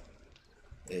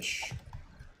tall-ish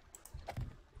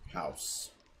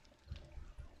house.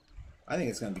 I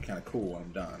think it's going to be kind of cool when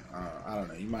I'm done. I don't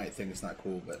know. You might think it's not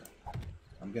cool, but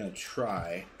I'm going to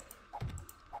try.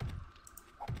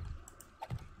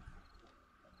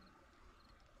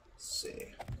 Let's see.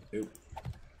 Oop.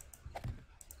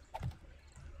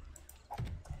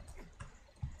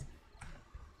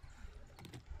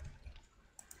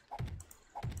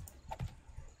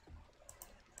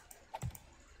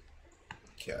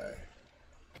 Okay.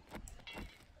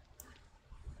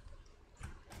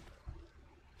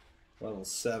 Level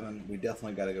 7. We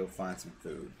definitely got to go find some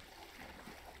food.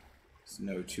 There's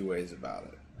no two ways about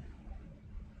it.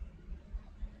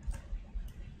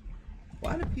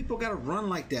 Why do people got to run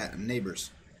like that, neighbors?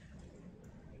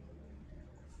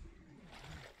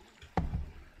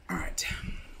 All right.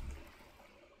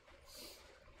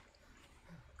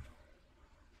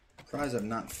 Surprised I've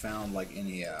not found like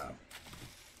any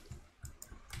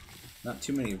not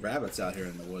too many rabbits out here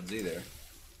in the woods either.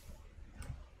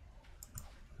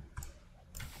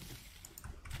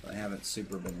 I haven't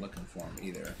super been looking for them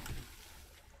either.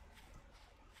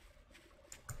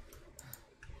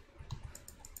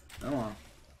 Come on.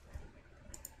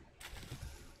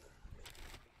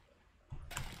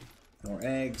 More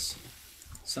eggs.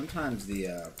 Sometimes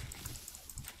the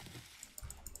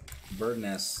bird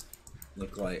nests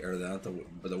look like, or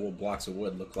the wood blocks of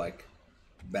wood look like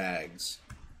bags.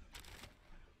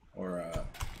 Or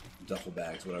duffel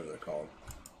bags, whatever they're called.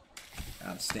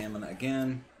 Out of stamina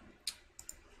again.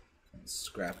 Let's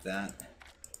scrap that.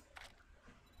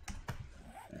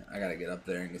 I gotta get up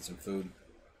there and get some food.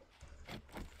 I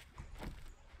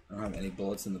don't have any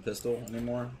bullets in the pistol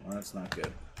anymore. Well, that's not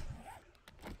good.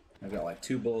 I've got like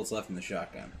 2 bullets left in the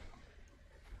shotgun.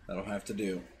 That'll have to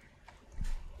do.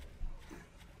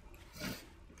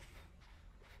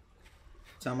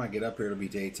 Time I get up here, it'll be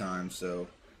daytime, so.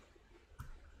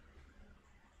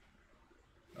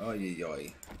 Oh,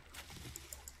 yoy.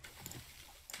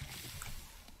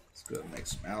 Let's go make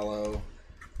some aloe.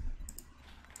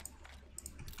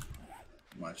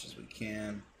 As much as we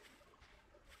can.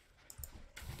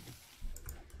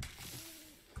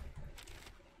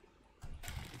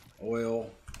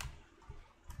 Oil.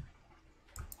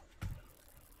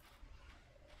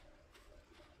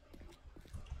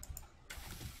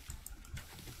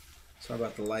 Sorry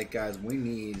about the light, guys. We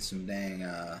need some dang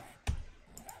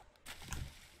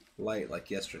light like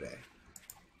yesterday.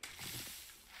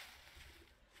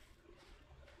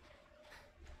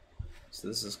 So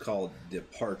this is called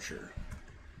departure.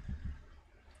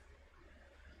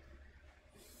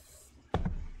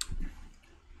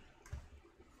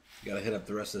 Gotta hit up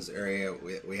the rest of this area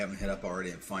we haven't hit up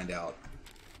already and find out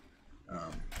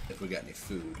if we got any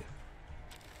food.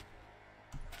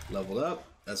 Leveled up,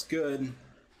 that's good.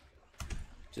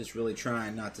 Just really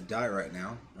trying not to die right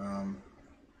now.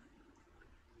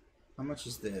 How much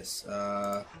is this?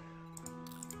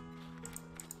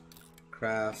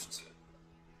 Craft.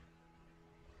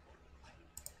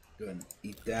 Go ahead and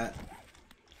eat that.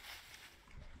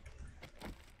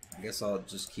 I guess I'll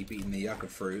just keep eating the yucca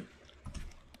fruit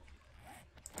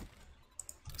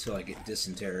until I get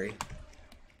dysentery.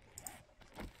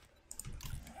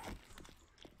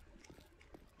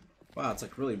 Wow, it's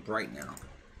like really bright now.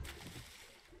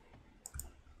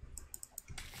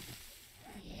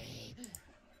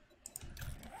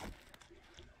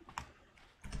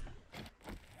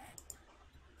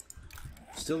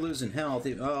 Still losing health.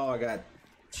 Oh, I got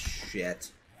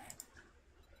shit.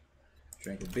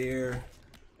 Drink a beer.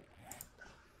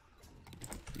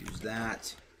 Use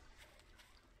that.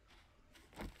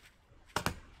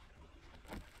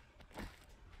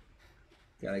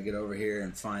 Gotta get over here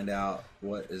and find out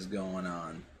what is going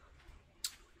on.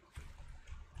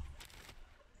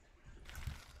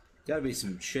 Gotta be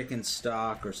some chicken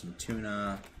stock or some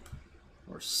tuna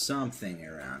or something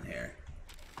around here.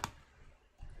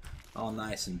 All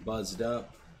nice and buzzed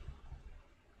up.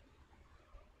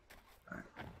 All right.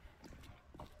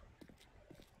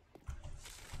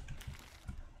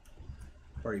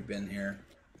 Already been here.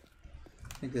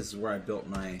 I think this is where I built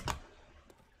my...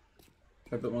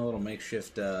 I built my little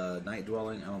makeshift night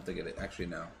dwelling. I don't think it actually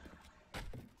no.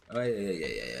 Oh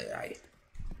yeah.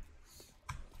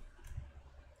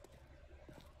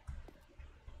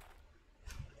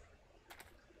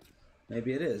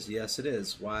 Maybe it is. Yes, it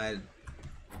is. Why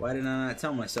did I not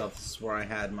tell myself this is where I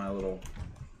had my little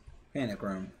panic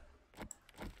room?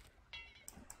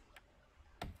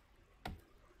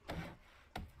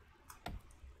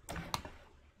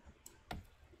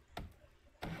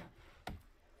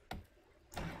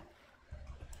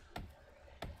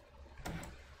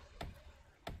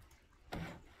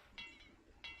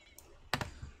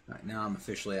 Alright, now I'm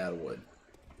officially out of wood.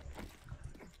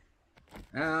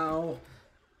 Ow!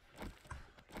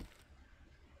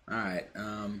 Alright,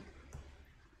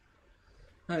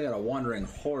 I got a wandering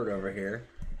horde over here.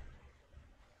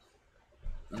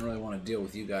 I don't really want to deal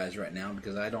with you guys right now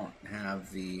because I don't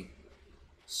have the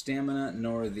stamina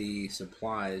nor the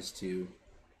supplies to...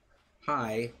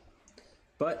 Hi,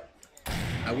 but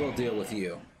I will deal with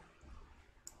you.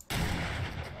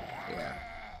 Yeah.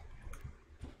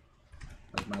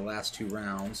 That was my last 2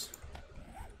 rounds.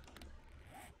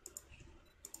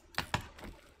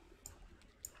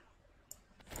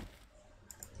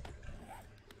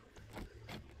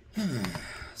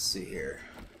 Let's see here.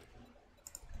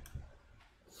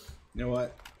 You know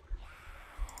what?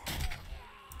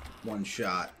 One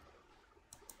shot.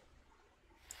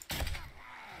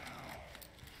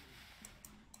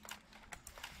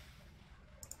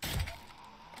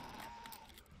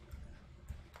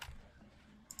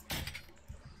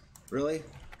 Really?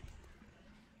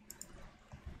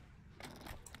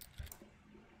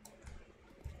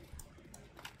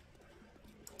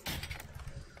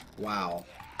 Wow.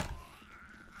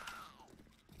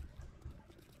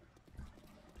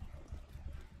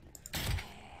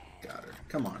 Got her.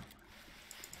 Come on.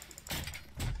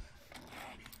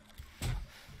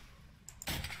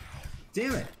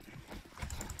 Damn it.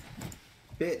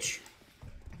 Bitch.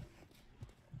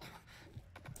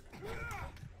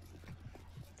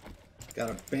 Got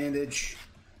a bandage.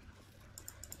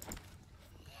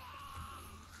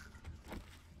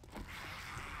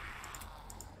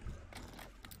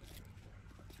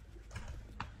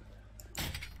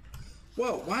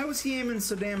 Whoa, why was he aiming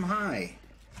so damn high?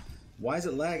 Why is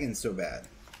it lagging so bad?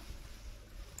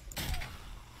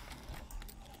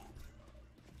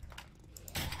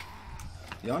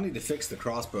 Y'all need to fix the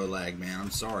crossbow lag, man. I'm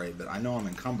sorry, but I know I'm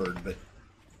encumbered, but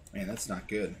man, that's not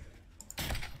good.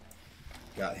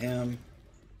 Got him.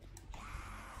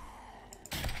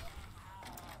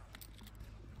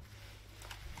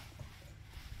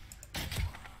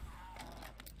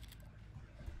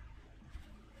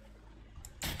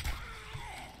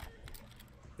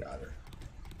 Got her.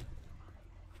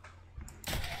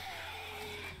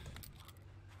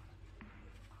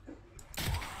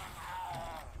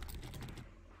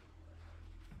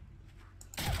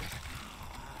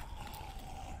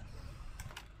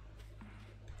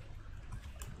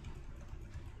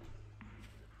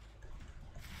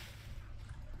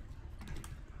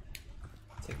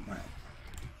 Take my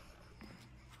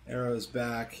arrows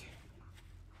back.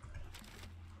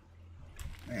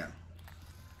 Man.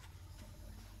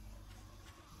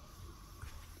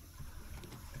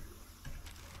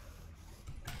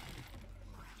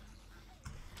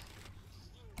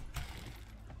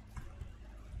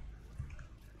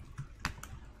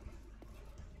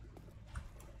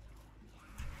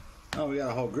 Oh, we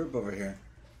got a whole group over here.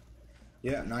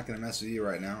 Yeah, I'm not gonna mess with you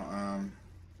right now.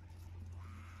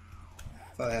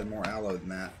 Thought I had more alloy than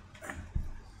that.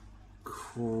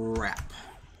 Crap.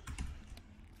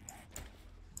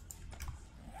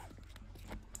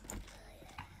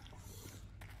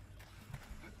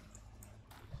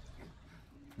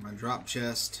 My drop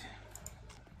chest.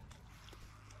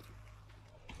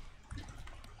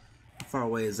 How far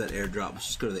away is that airdrop? Let's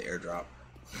just go to the airdrop.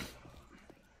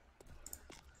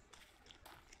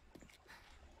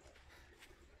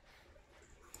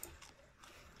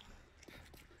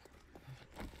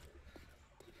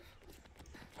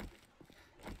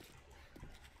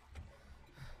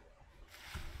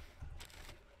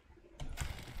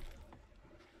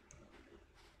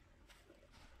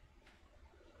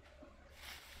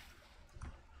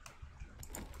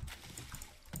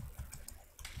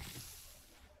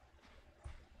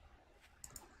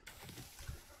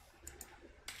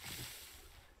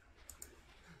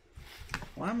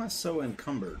 Why am I so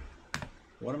encumbered?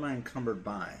 What am I encumbered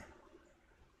by?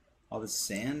 All this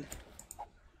sand?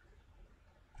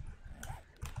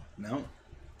 No.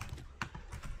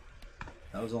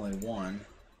 That was only one.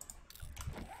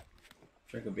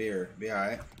 Drink a beer. Be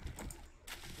alright.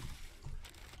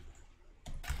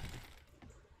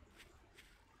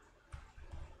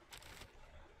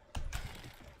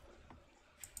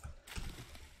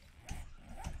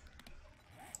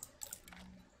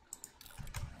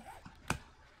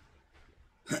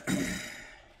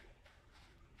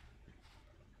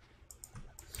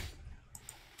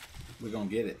 We're gonna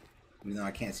get it. Even though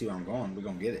I can't see where I'm going, we're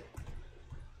gonna get it.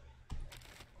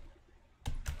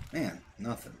 Man,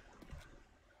 nothing.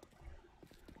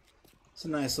 It's a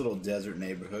nice little desert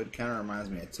neighborhood. Kind of reminds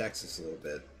me of Texas a little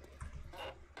bit.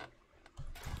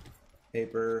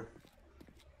 Paper.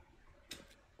 I'm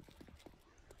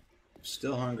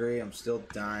still hungry. I'm still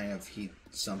dying of heat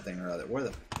something or other. Where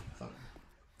the fuck?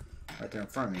 Right there in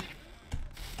front of me.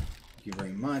 Thank you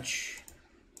very much.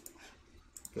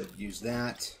 Good, use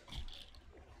that.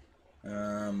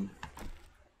 Got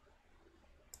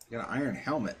an iron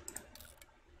helmet.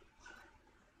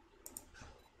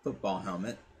 Football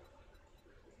helmet.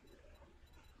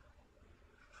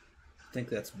 I think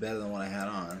that's better than what I had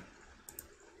on.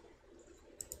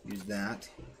 Use that.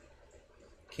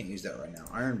 Can't use that right now.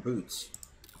 Iron boots.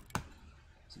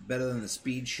 Is it better than the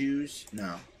speed shoes?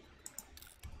 No.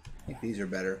 I think these are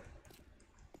better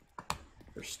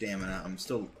for stamina. I'm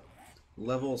still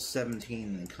level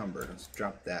 17 encumbered. Let's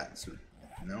drop that. So,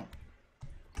 no.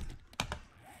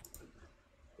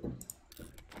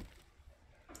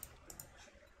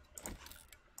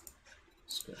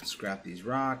 Just gotta scrap these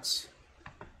rocks.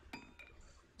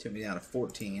 Took me down to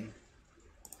 14.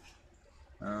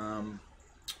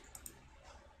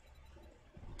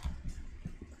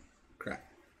 Crap.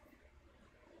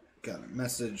 Got a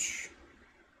message.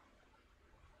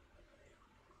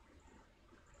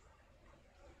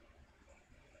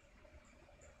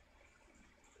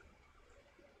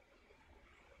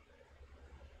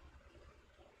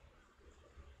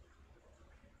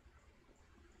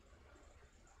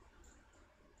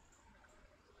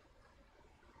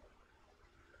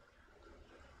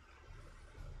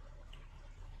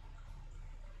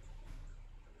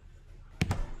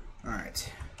 All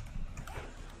right.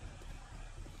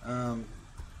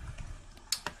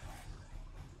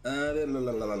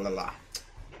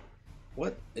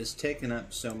 What is taking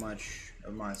up so much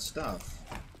of my stuff?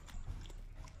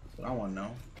 That's what I want to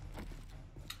know.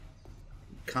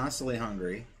 constantly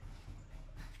hungry.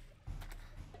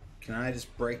 Can I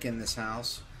just break in this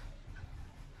house?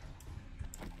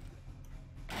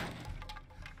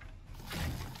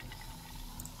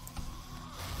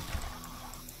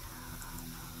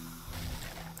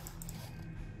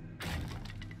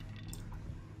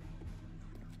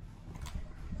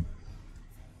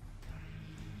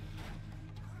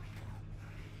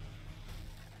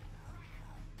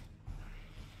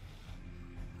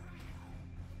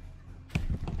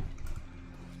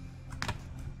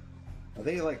 Are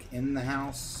they like in the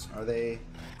house? Are they?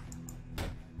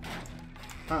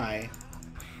 Hi.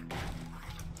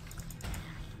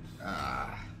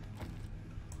 Ah.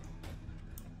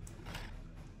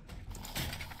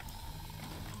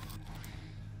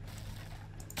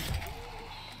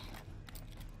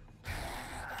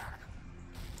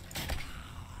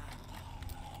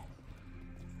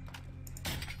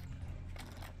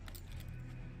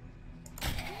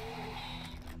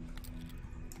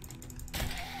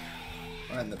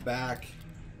 Right in the back.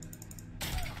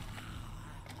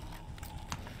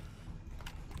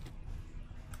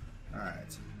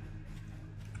 Alright.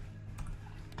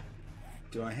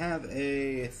 Do I have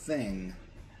a thing?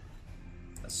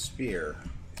 A spear.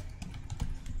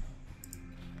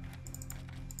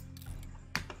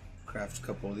 Craft a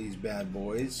couple of these bad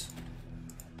boys.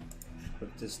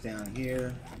 Put this down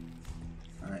here.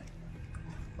 Alright.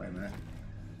 Wait a minute.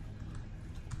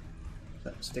 Is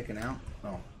that sticking out?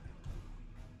 Oh.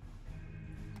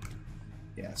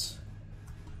 Yes.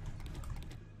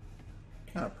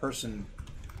 What kind of person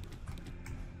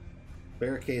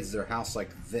barricades their house like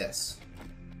this?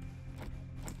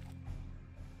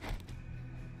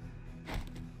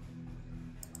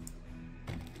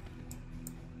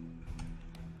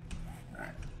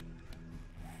 Alright.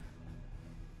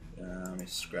 Let me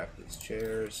scrap these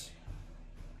chairs.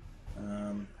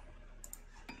 I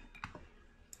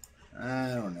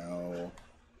don't know.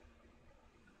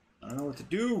 I don't know what to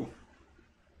do.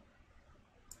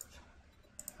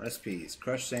 Recipes.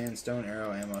 Crushed sand, stone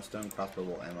arrow ammo, stone crossbow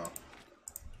bolt ammo.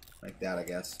 Like that, I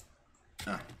guess.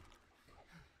 Ah.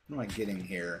 What am I getting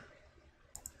here?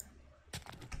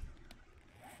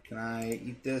 Can I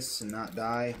eat this and not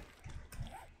die?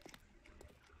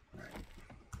 Alright.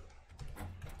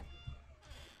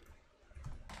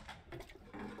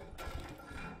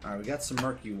 Alright, we got some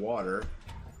murky water.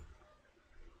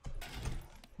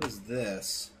 What is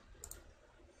this?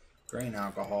 Grain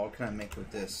alcohol. What can I make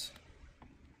with this?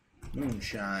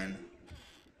 Moonshine.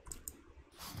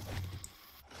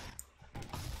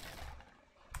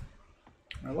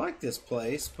 I like this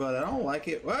place, but I don't like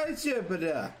it. What is it? But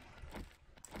nah.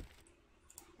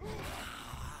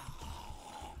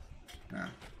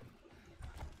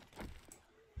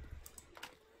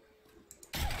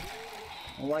 I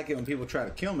don't like it when people try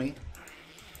to kill me.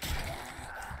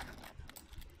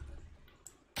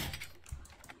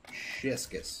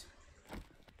 Shiskus.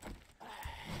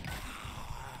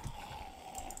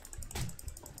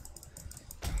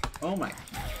 Oh my.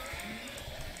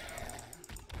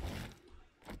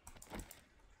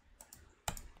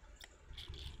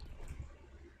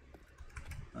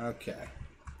 Okay.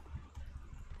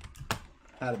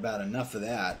 Had about enough of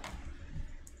that.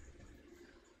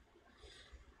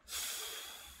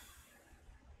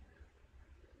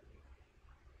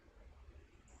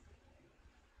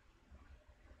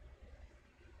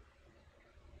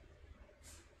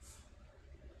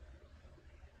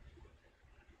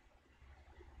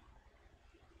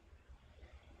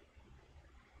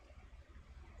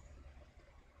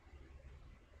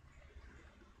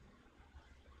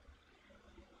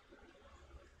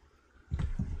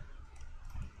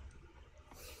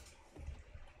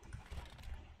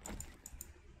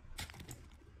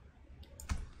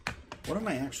 What am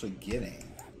I actually getting?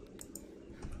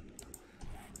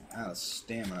 Out of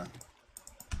stamina.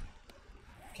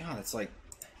 God, it's like...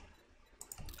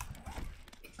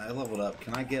 I leveled up.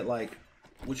 Can I get like...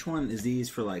 Which one is these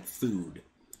for like food?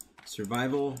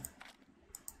 Survival?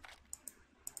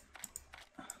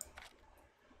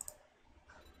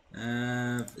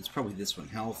 It's probably this one.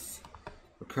 Health.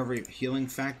 Recovery. Healing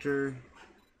factor.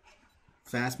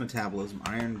 Fast metabolism.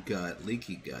 Iron gut.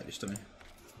 Leaky gut. Just don't...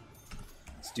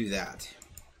 Let's do that.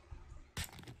 It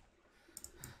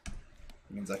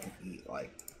means I can eat,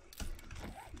 like...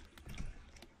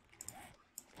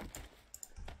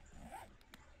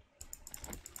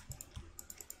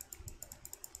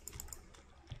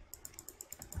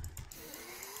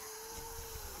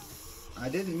 I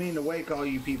didn't mean to wake all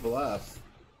you people up.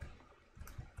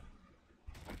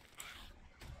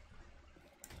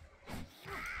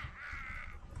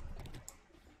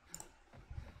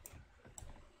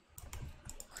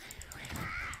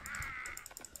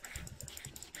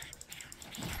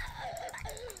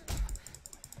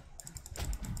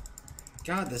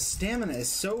 God, the stamina is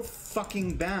so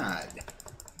fucking bad.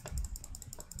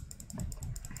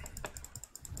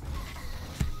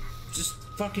 Just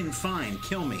fucking fine,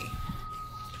 kill me.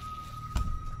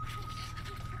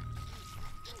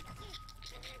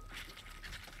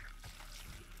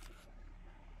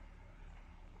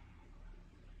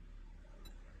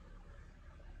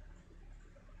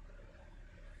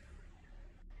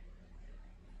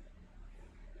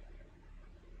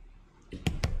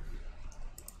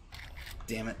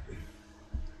 Damn it.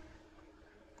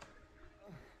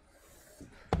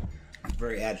 It's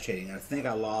very agitating. I think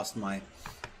I lost my...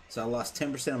 So I lost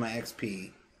 10% of my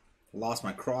XP. Lost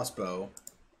my crossbow.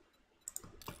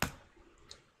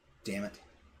 Damn it.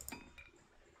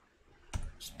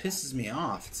 Just pisses me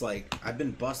off. It's like, I've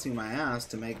been busting my ass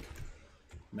to make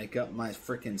up my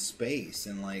freaking space,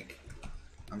 and like,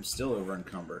 I'm still over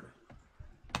encumbered.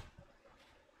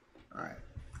 Alright.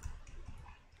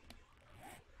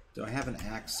 Do I have an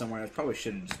axe somewhere? I probably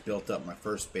should have just built up my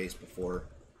first base before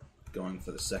going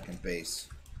for the second base.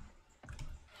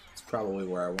 It's probably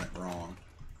where I went wrong.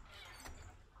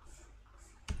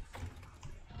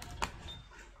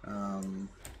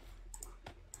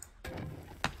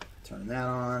 Turn that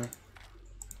on.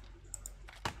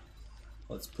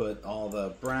 Let's put all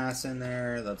the brass in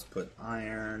there. Let's put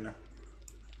iron.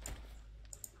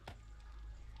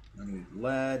 I need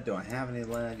lead. Do I have any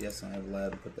lead? Yes, I have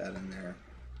lead. I'll put that in there.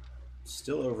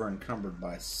 Still over encumbered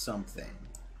by something.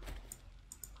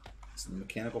 Some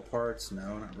mechanical parts?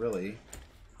 No, not really.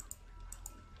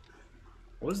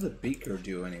 What does the beaker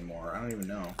do anymore? I don't even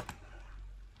know.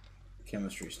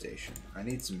 Chemistry station. I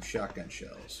need some shotgun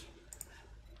shells.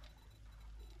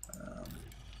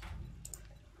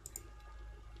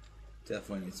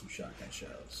 Definitely need some shotgun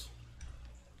shells.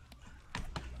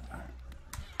 Alright.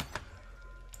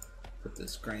 Put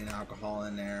this grain alcohol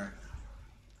in there.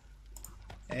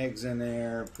 Eggs in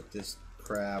there. Put this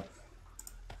crap.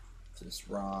 This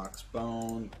rocks,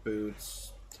 bone,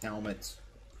 boots, helmet.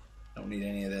 Don't need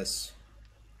any of this.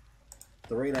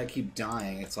 The rate I keep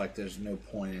dying, it's like there's no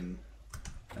point in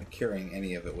carrying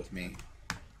any of it with me.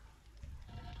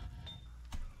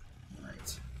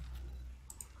 Alright.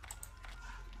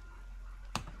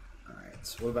 Alright,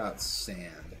 so what about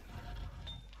sand?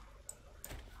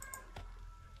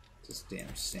 Just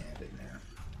damn sand in there.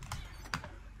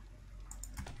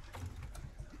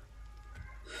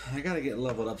 I gotta get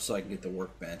leveled up so I can get the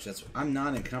workbench. I'm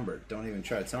not encumbered. Don't even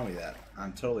try to tell me that.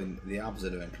 I'm totally the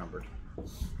opposite of encumbered.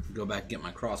 Go back and get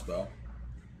my crossbow.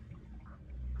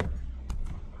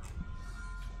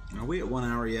 Are we at 1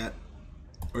 hour yet?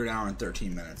 We're at 1 hour and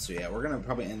 13 minutes. So yeah, we're gonna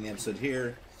probably end the episode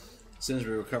here. As soon as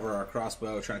we recover our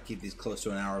crossbow, trying to keep these close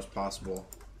to an hour as possible.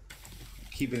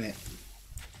 Keeping it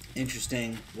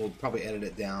interesting. We'll probably edit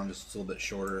it down just a little bit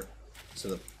shorter. So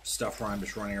the stuff where I'm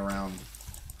just running around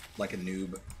like a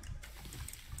noob.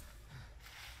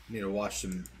 Need to watch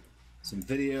some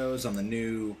videos on the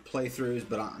new playthroughs,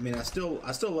 but I mean I still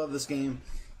love this game.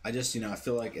 I just, I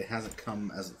feel like it hasn't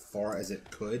come as far as it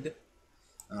could.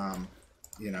 And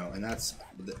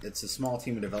it's a small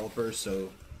team of developers,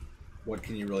 so what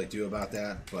can you really do about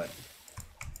that? But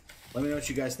let me know what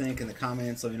you guys think in the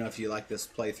comments. Let me know if you like this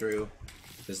playthrough,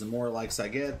 because the more likes I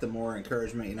get, the more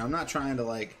encouragement. I'm not trying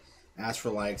to ask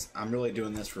for likes. I'm really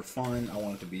doing this for fun. I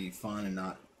want it to be fun and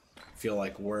not feel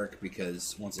like work,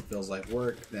 because once it feels like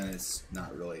work, then it's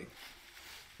not really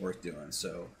worth doing.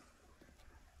 So,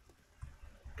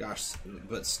 gosh,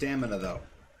 but stamina though.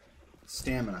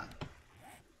 Stamina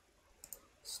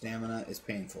is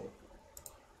painful.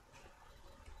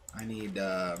 I need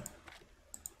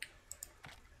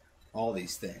all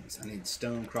these things. I need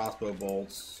stone crossbow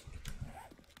bolts.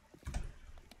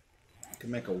 I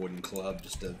can make a wooden club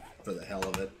just for the hell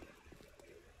of it.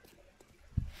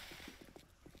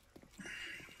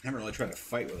 I haven't really tried to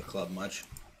fight with a club much.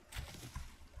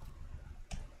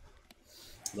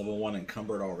 Level 1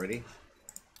 encumbered already.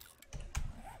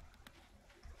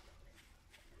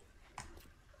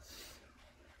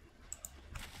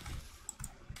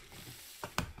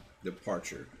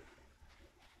 Departure.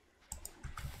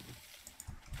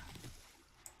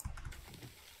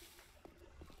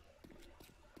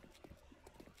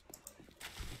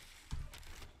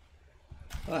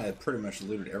 I had pretty much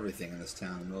looted everything in this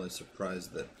town. I'm really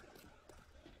surprised that...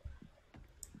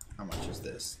 How much is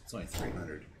this? It's only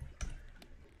 300.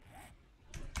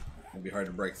 It'll be hard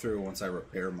to break through once I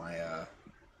repair my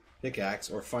pickaxe,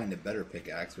 or find a better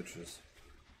pickaxe, which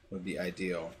would be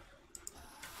ideal.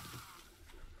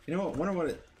 You know what? Wonder what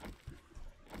it...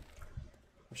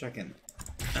 Wish I can...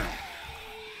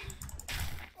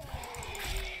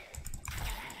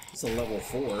 It's a level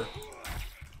 4.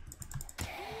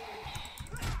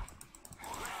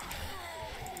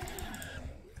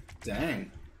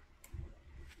 Dang.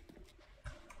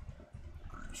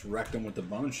 Just wrecked him with the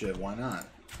bone shiv, why not?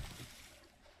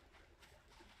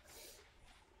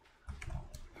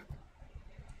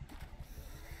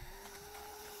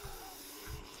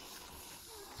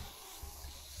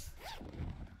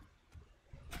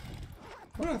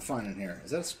 What am I finding here?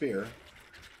 Is that a spear?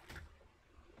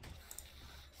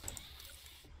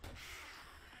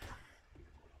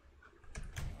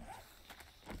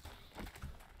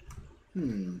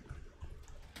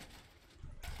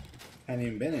 Hadn't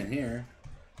even been in here.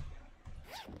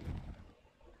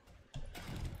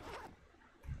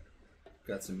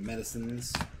 Got some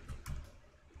medicines.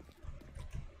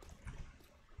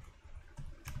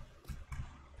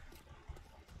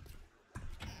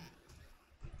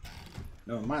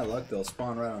 No, in my luck, they'll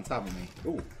spawn right on top of me.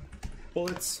 Ooh,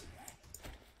 bullets.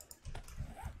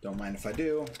 Don't mind if I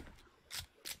do.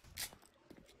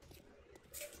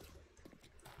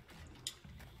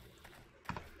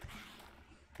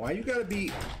 Why you gotta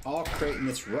be all creating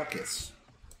this ruckus?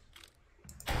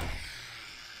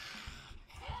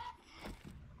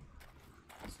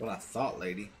 That's what I thought,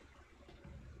 lady.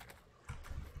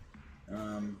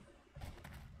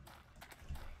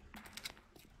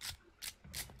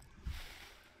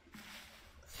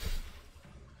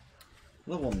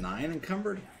 Level 9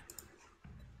 encumbered?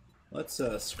 Let's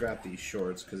scrap these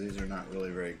shorts because these are not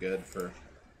really very good for...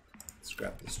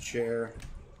 Scrap this chair.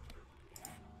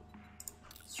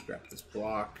 Scrap this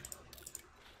block.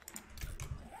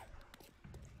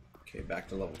 Okay, back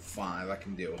to level 5. I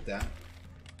can deal with that.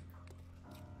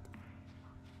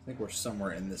 I think we're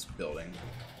somewhere in this building.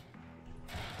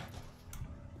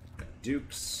 Got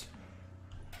dukes.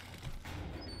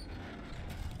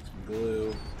 Some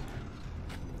glue.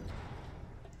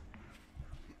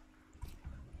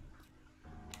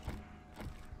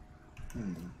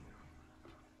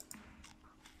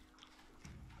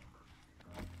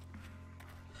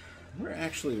 Where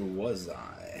actually was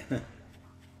I?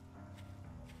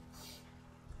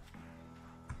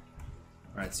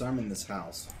 Alright, so I'm in this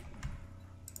house.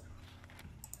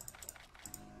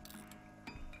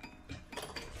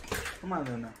 Come on,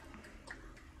 Luna.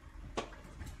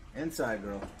 Inside,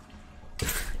 girl.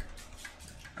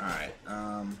 Alright,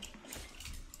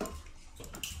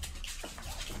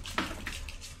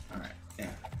 Alright,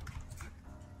 yeah.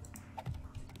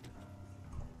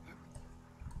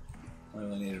 I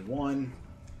only needed one.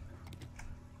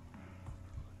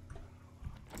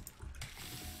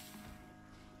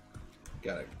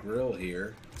 Got a grill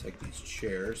here. Take these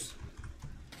chairs.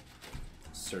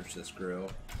 Search this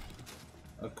grill.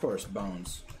 Of course,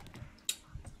 bones.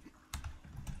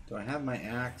 Do I have my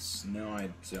axe? No, I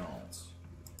don't.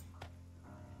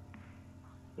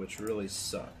 Which really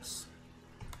sucks.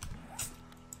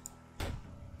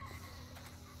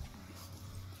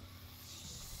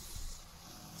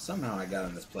 Somehow I got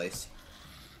in this place.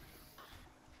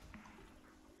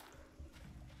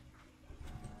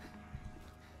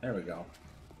 There we go.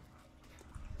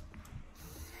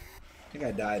 I think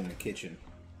I died in the kitchen.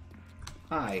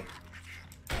 Hi.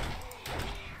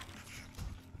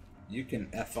 You can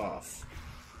F off.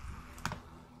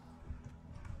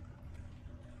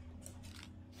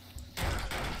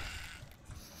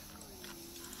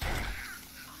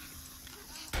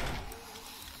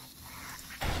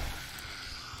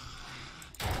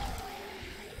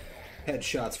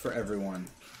 Headshots for everyone.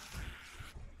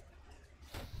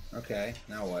 Okay,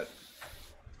 now what?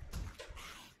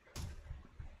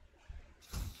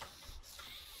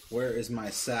 Where is my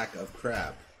sack of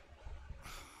crap?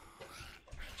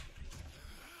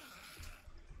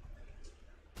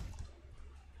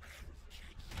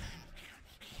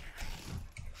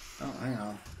 Oh, hang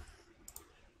on.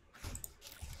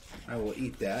 I will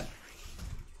eat that.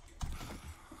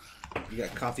 You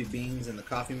got coffee beans in the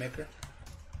coffee maker?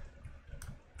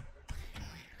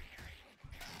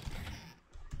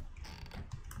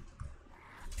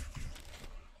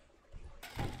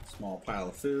 Small pile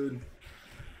of food.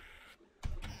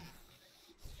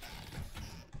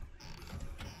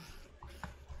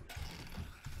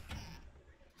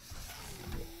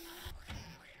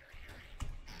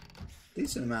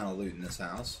 Decent amount of loot in this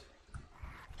house.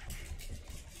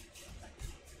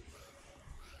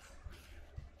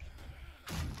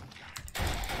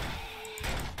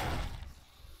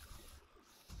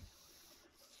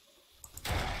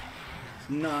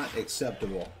 Not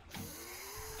acceptable.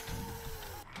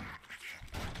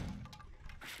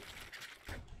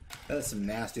 That is some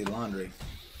nasty laundry.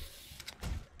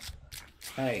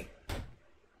 Hey.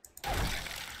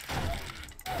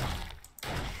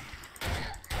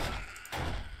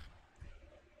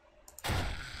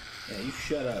 Yeah, you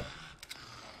shut up.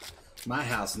 It's my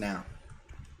house now.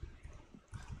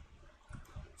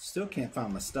 Still can't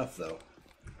find my stuff though.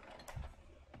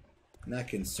 And that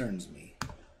concerns me.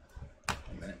 A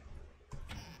minute.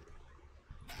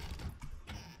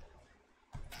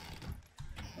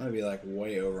 I'm gonna be like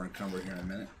way over encumbered here in a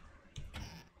minute.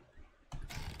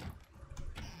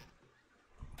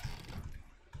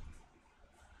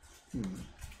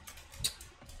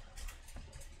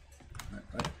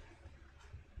 Right.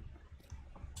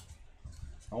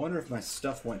 I wonder if my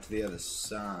stuff went to the other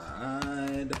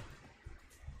side.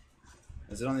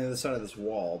 Is it on the other side of this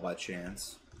wall by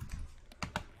chance?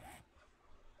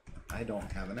 I don't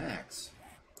have an axe.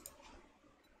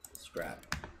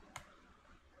 Scrap.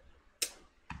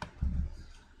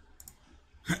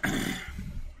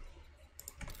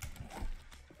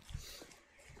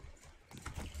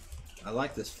 I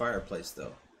like this fireplace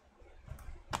though.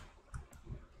 I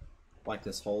like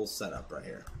this whole setup right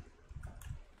here.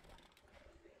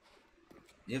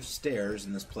 You have stairs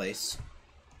in this place.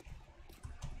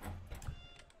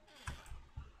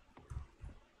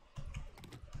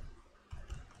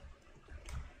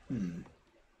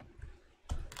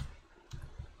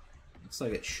 Looks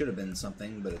like it should have been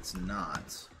something, but it's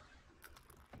not.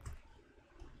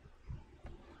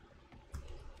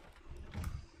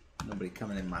 Nobody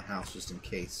coming in my house just in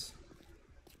case.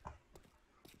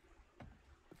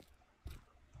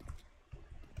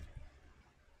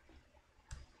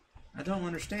 I don't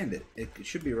understand it. It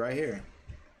should be right here.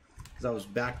 Because I was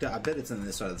backed up. I bet it's on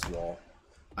this side of this wall.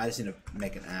 I just need to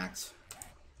make an axe.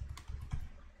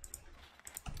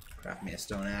 Craft me a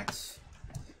stone axe.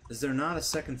 Is there not a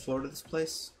second floor to this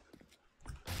place?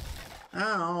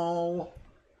 Ow!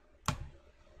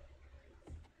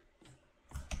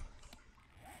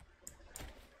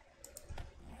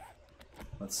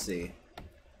 Let's see.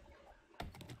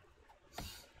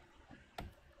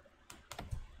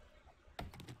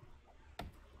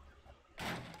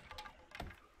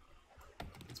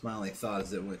 That's my only thought,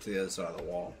 is it went to the other side of the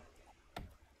wall.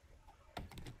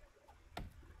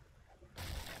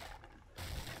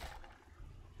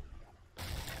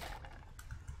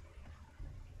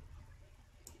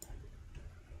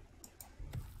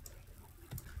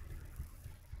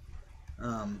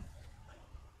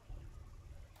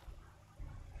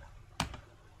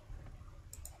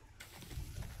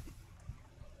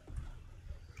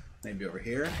 Maybe over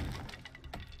here.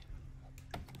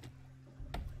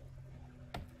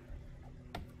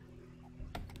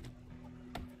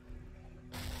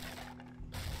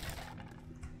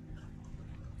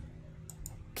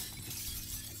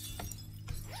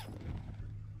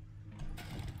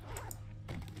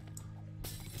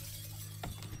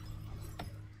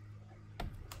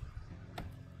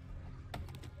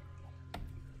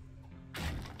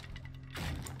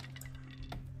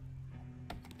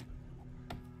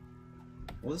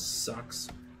 Well, this sucks.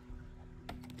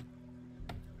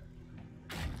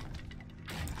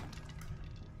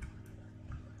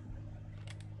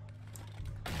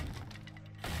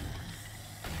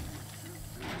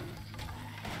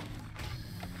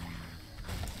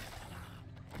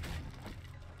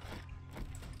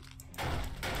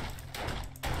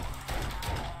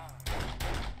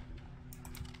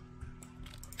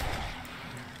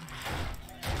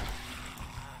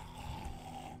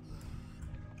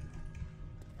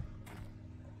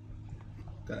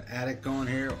 Got an attic going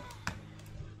here.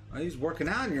 Oh, he's working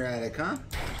out in your attic, huh?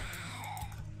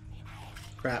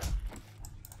 Crap.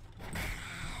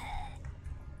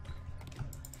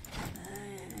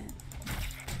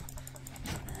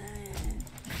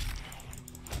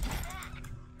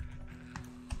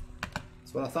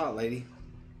 That's what I thought, lady.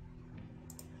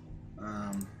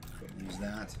 Couldn't use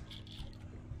that.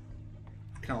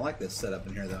 Kind of like this setup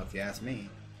in here, though, if you ask me.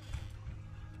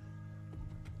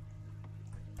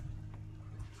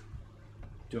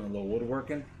 Doing a little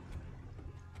woodworking.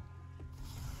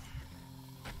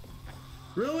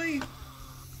 Really?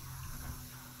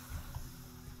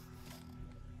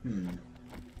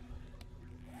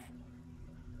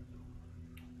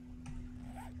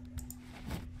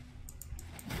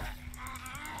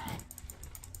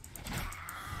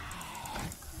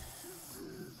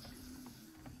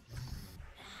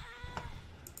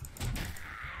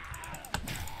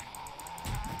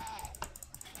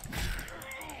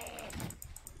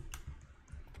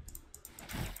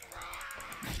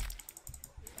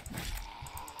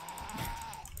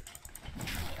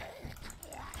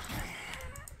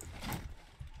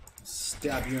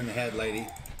 Stab you in the head, lady.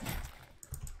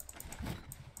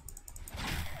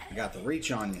 I got the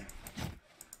reach on you.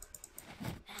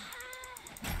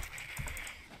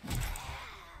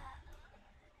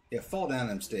 Yeah, fall down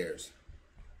them stairs.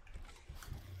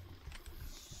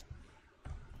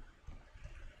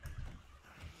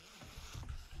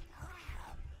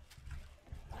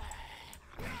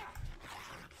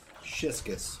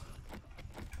 Shiskus.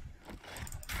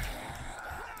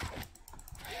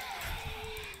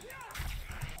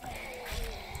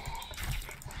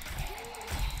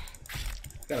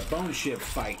 Got a bone ship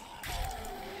fight.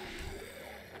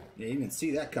 Yeah, you didn't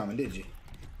see that coming, did you?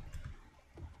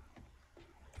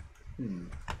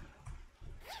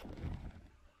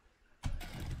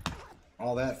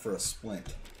 All that for a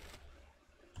splint.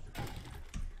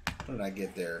 What did I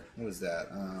get there? What was that?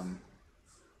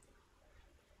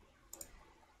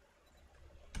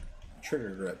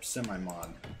 Trigger grip,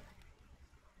 semi-mod.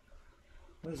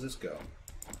 Where does this go?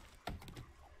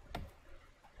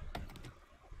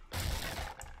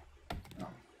 Oh.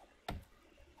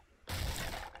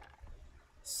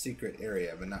 Secret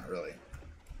area, but not really.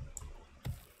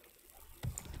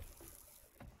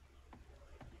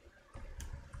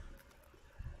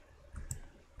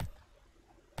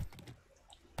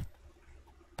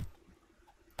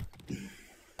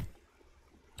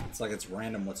 It's like it's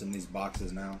random what's in these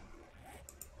boxes now.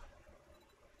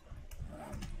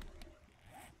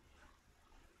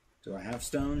 Do I have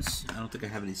stones? I don't think I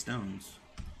have any stones.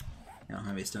 I don't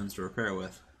have any stones to repair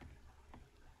with.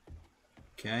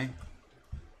 Okay.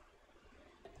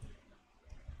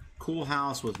 Cool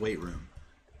house with weight room.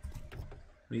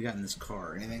 What do you got in this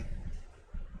car? Anything?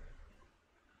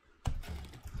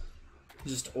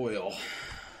 Just oil.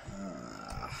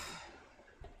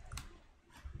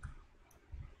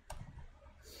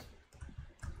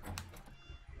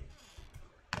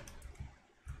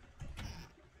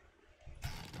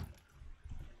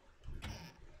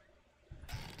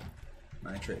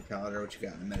 Nitrate powder. What you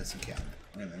got in the medicine cabinet?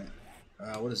 Wait a minute.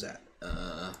 What is that?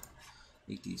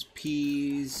 Eat these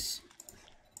peas.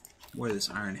 Wear this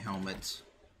iron helmet.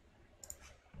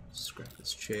 Scrap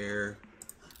this chair.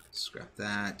 Scrap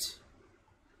that.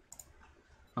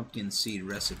 Pumpkin seed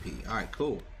recipe. Alright,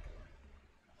 cool.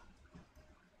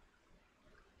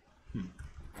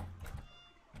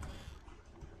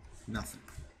 Nothing.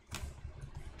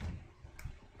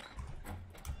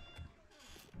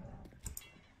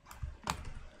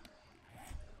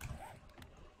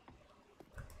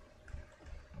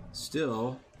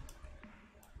 Still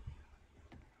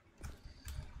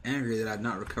angry that I've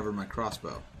not recovered my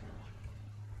crossbow.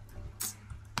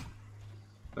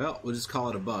 Well, we'll just call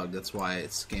it a bug. That's why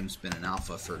this game's been in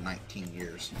alpha for 19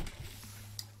 years.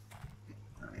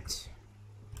 Alright.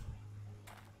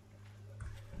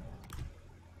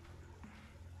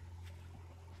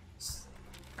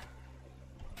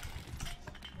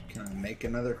 Can I make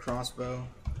another crossbow?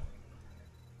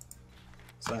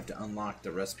 So I have to unlock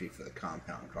the recipe for the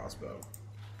compound crossbow.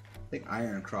 I think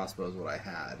iron crossbow is what I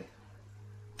had.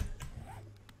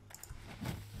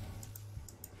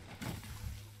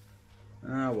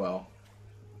 Ah, well.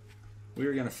 We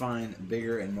are going to find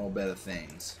bigger and more better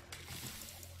things.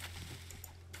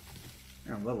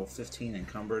 I'm level 15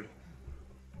 encumbered.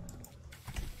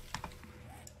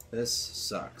 This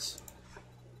sucks.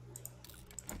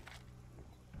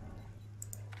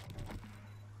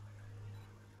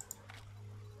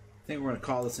 I think we're going to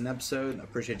call this an episode. I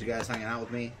appreciate you guys hanging out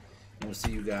with me. And we'll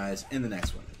see you guys in the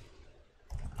next one.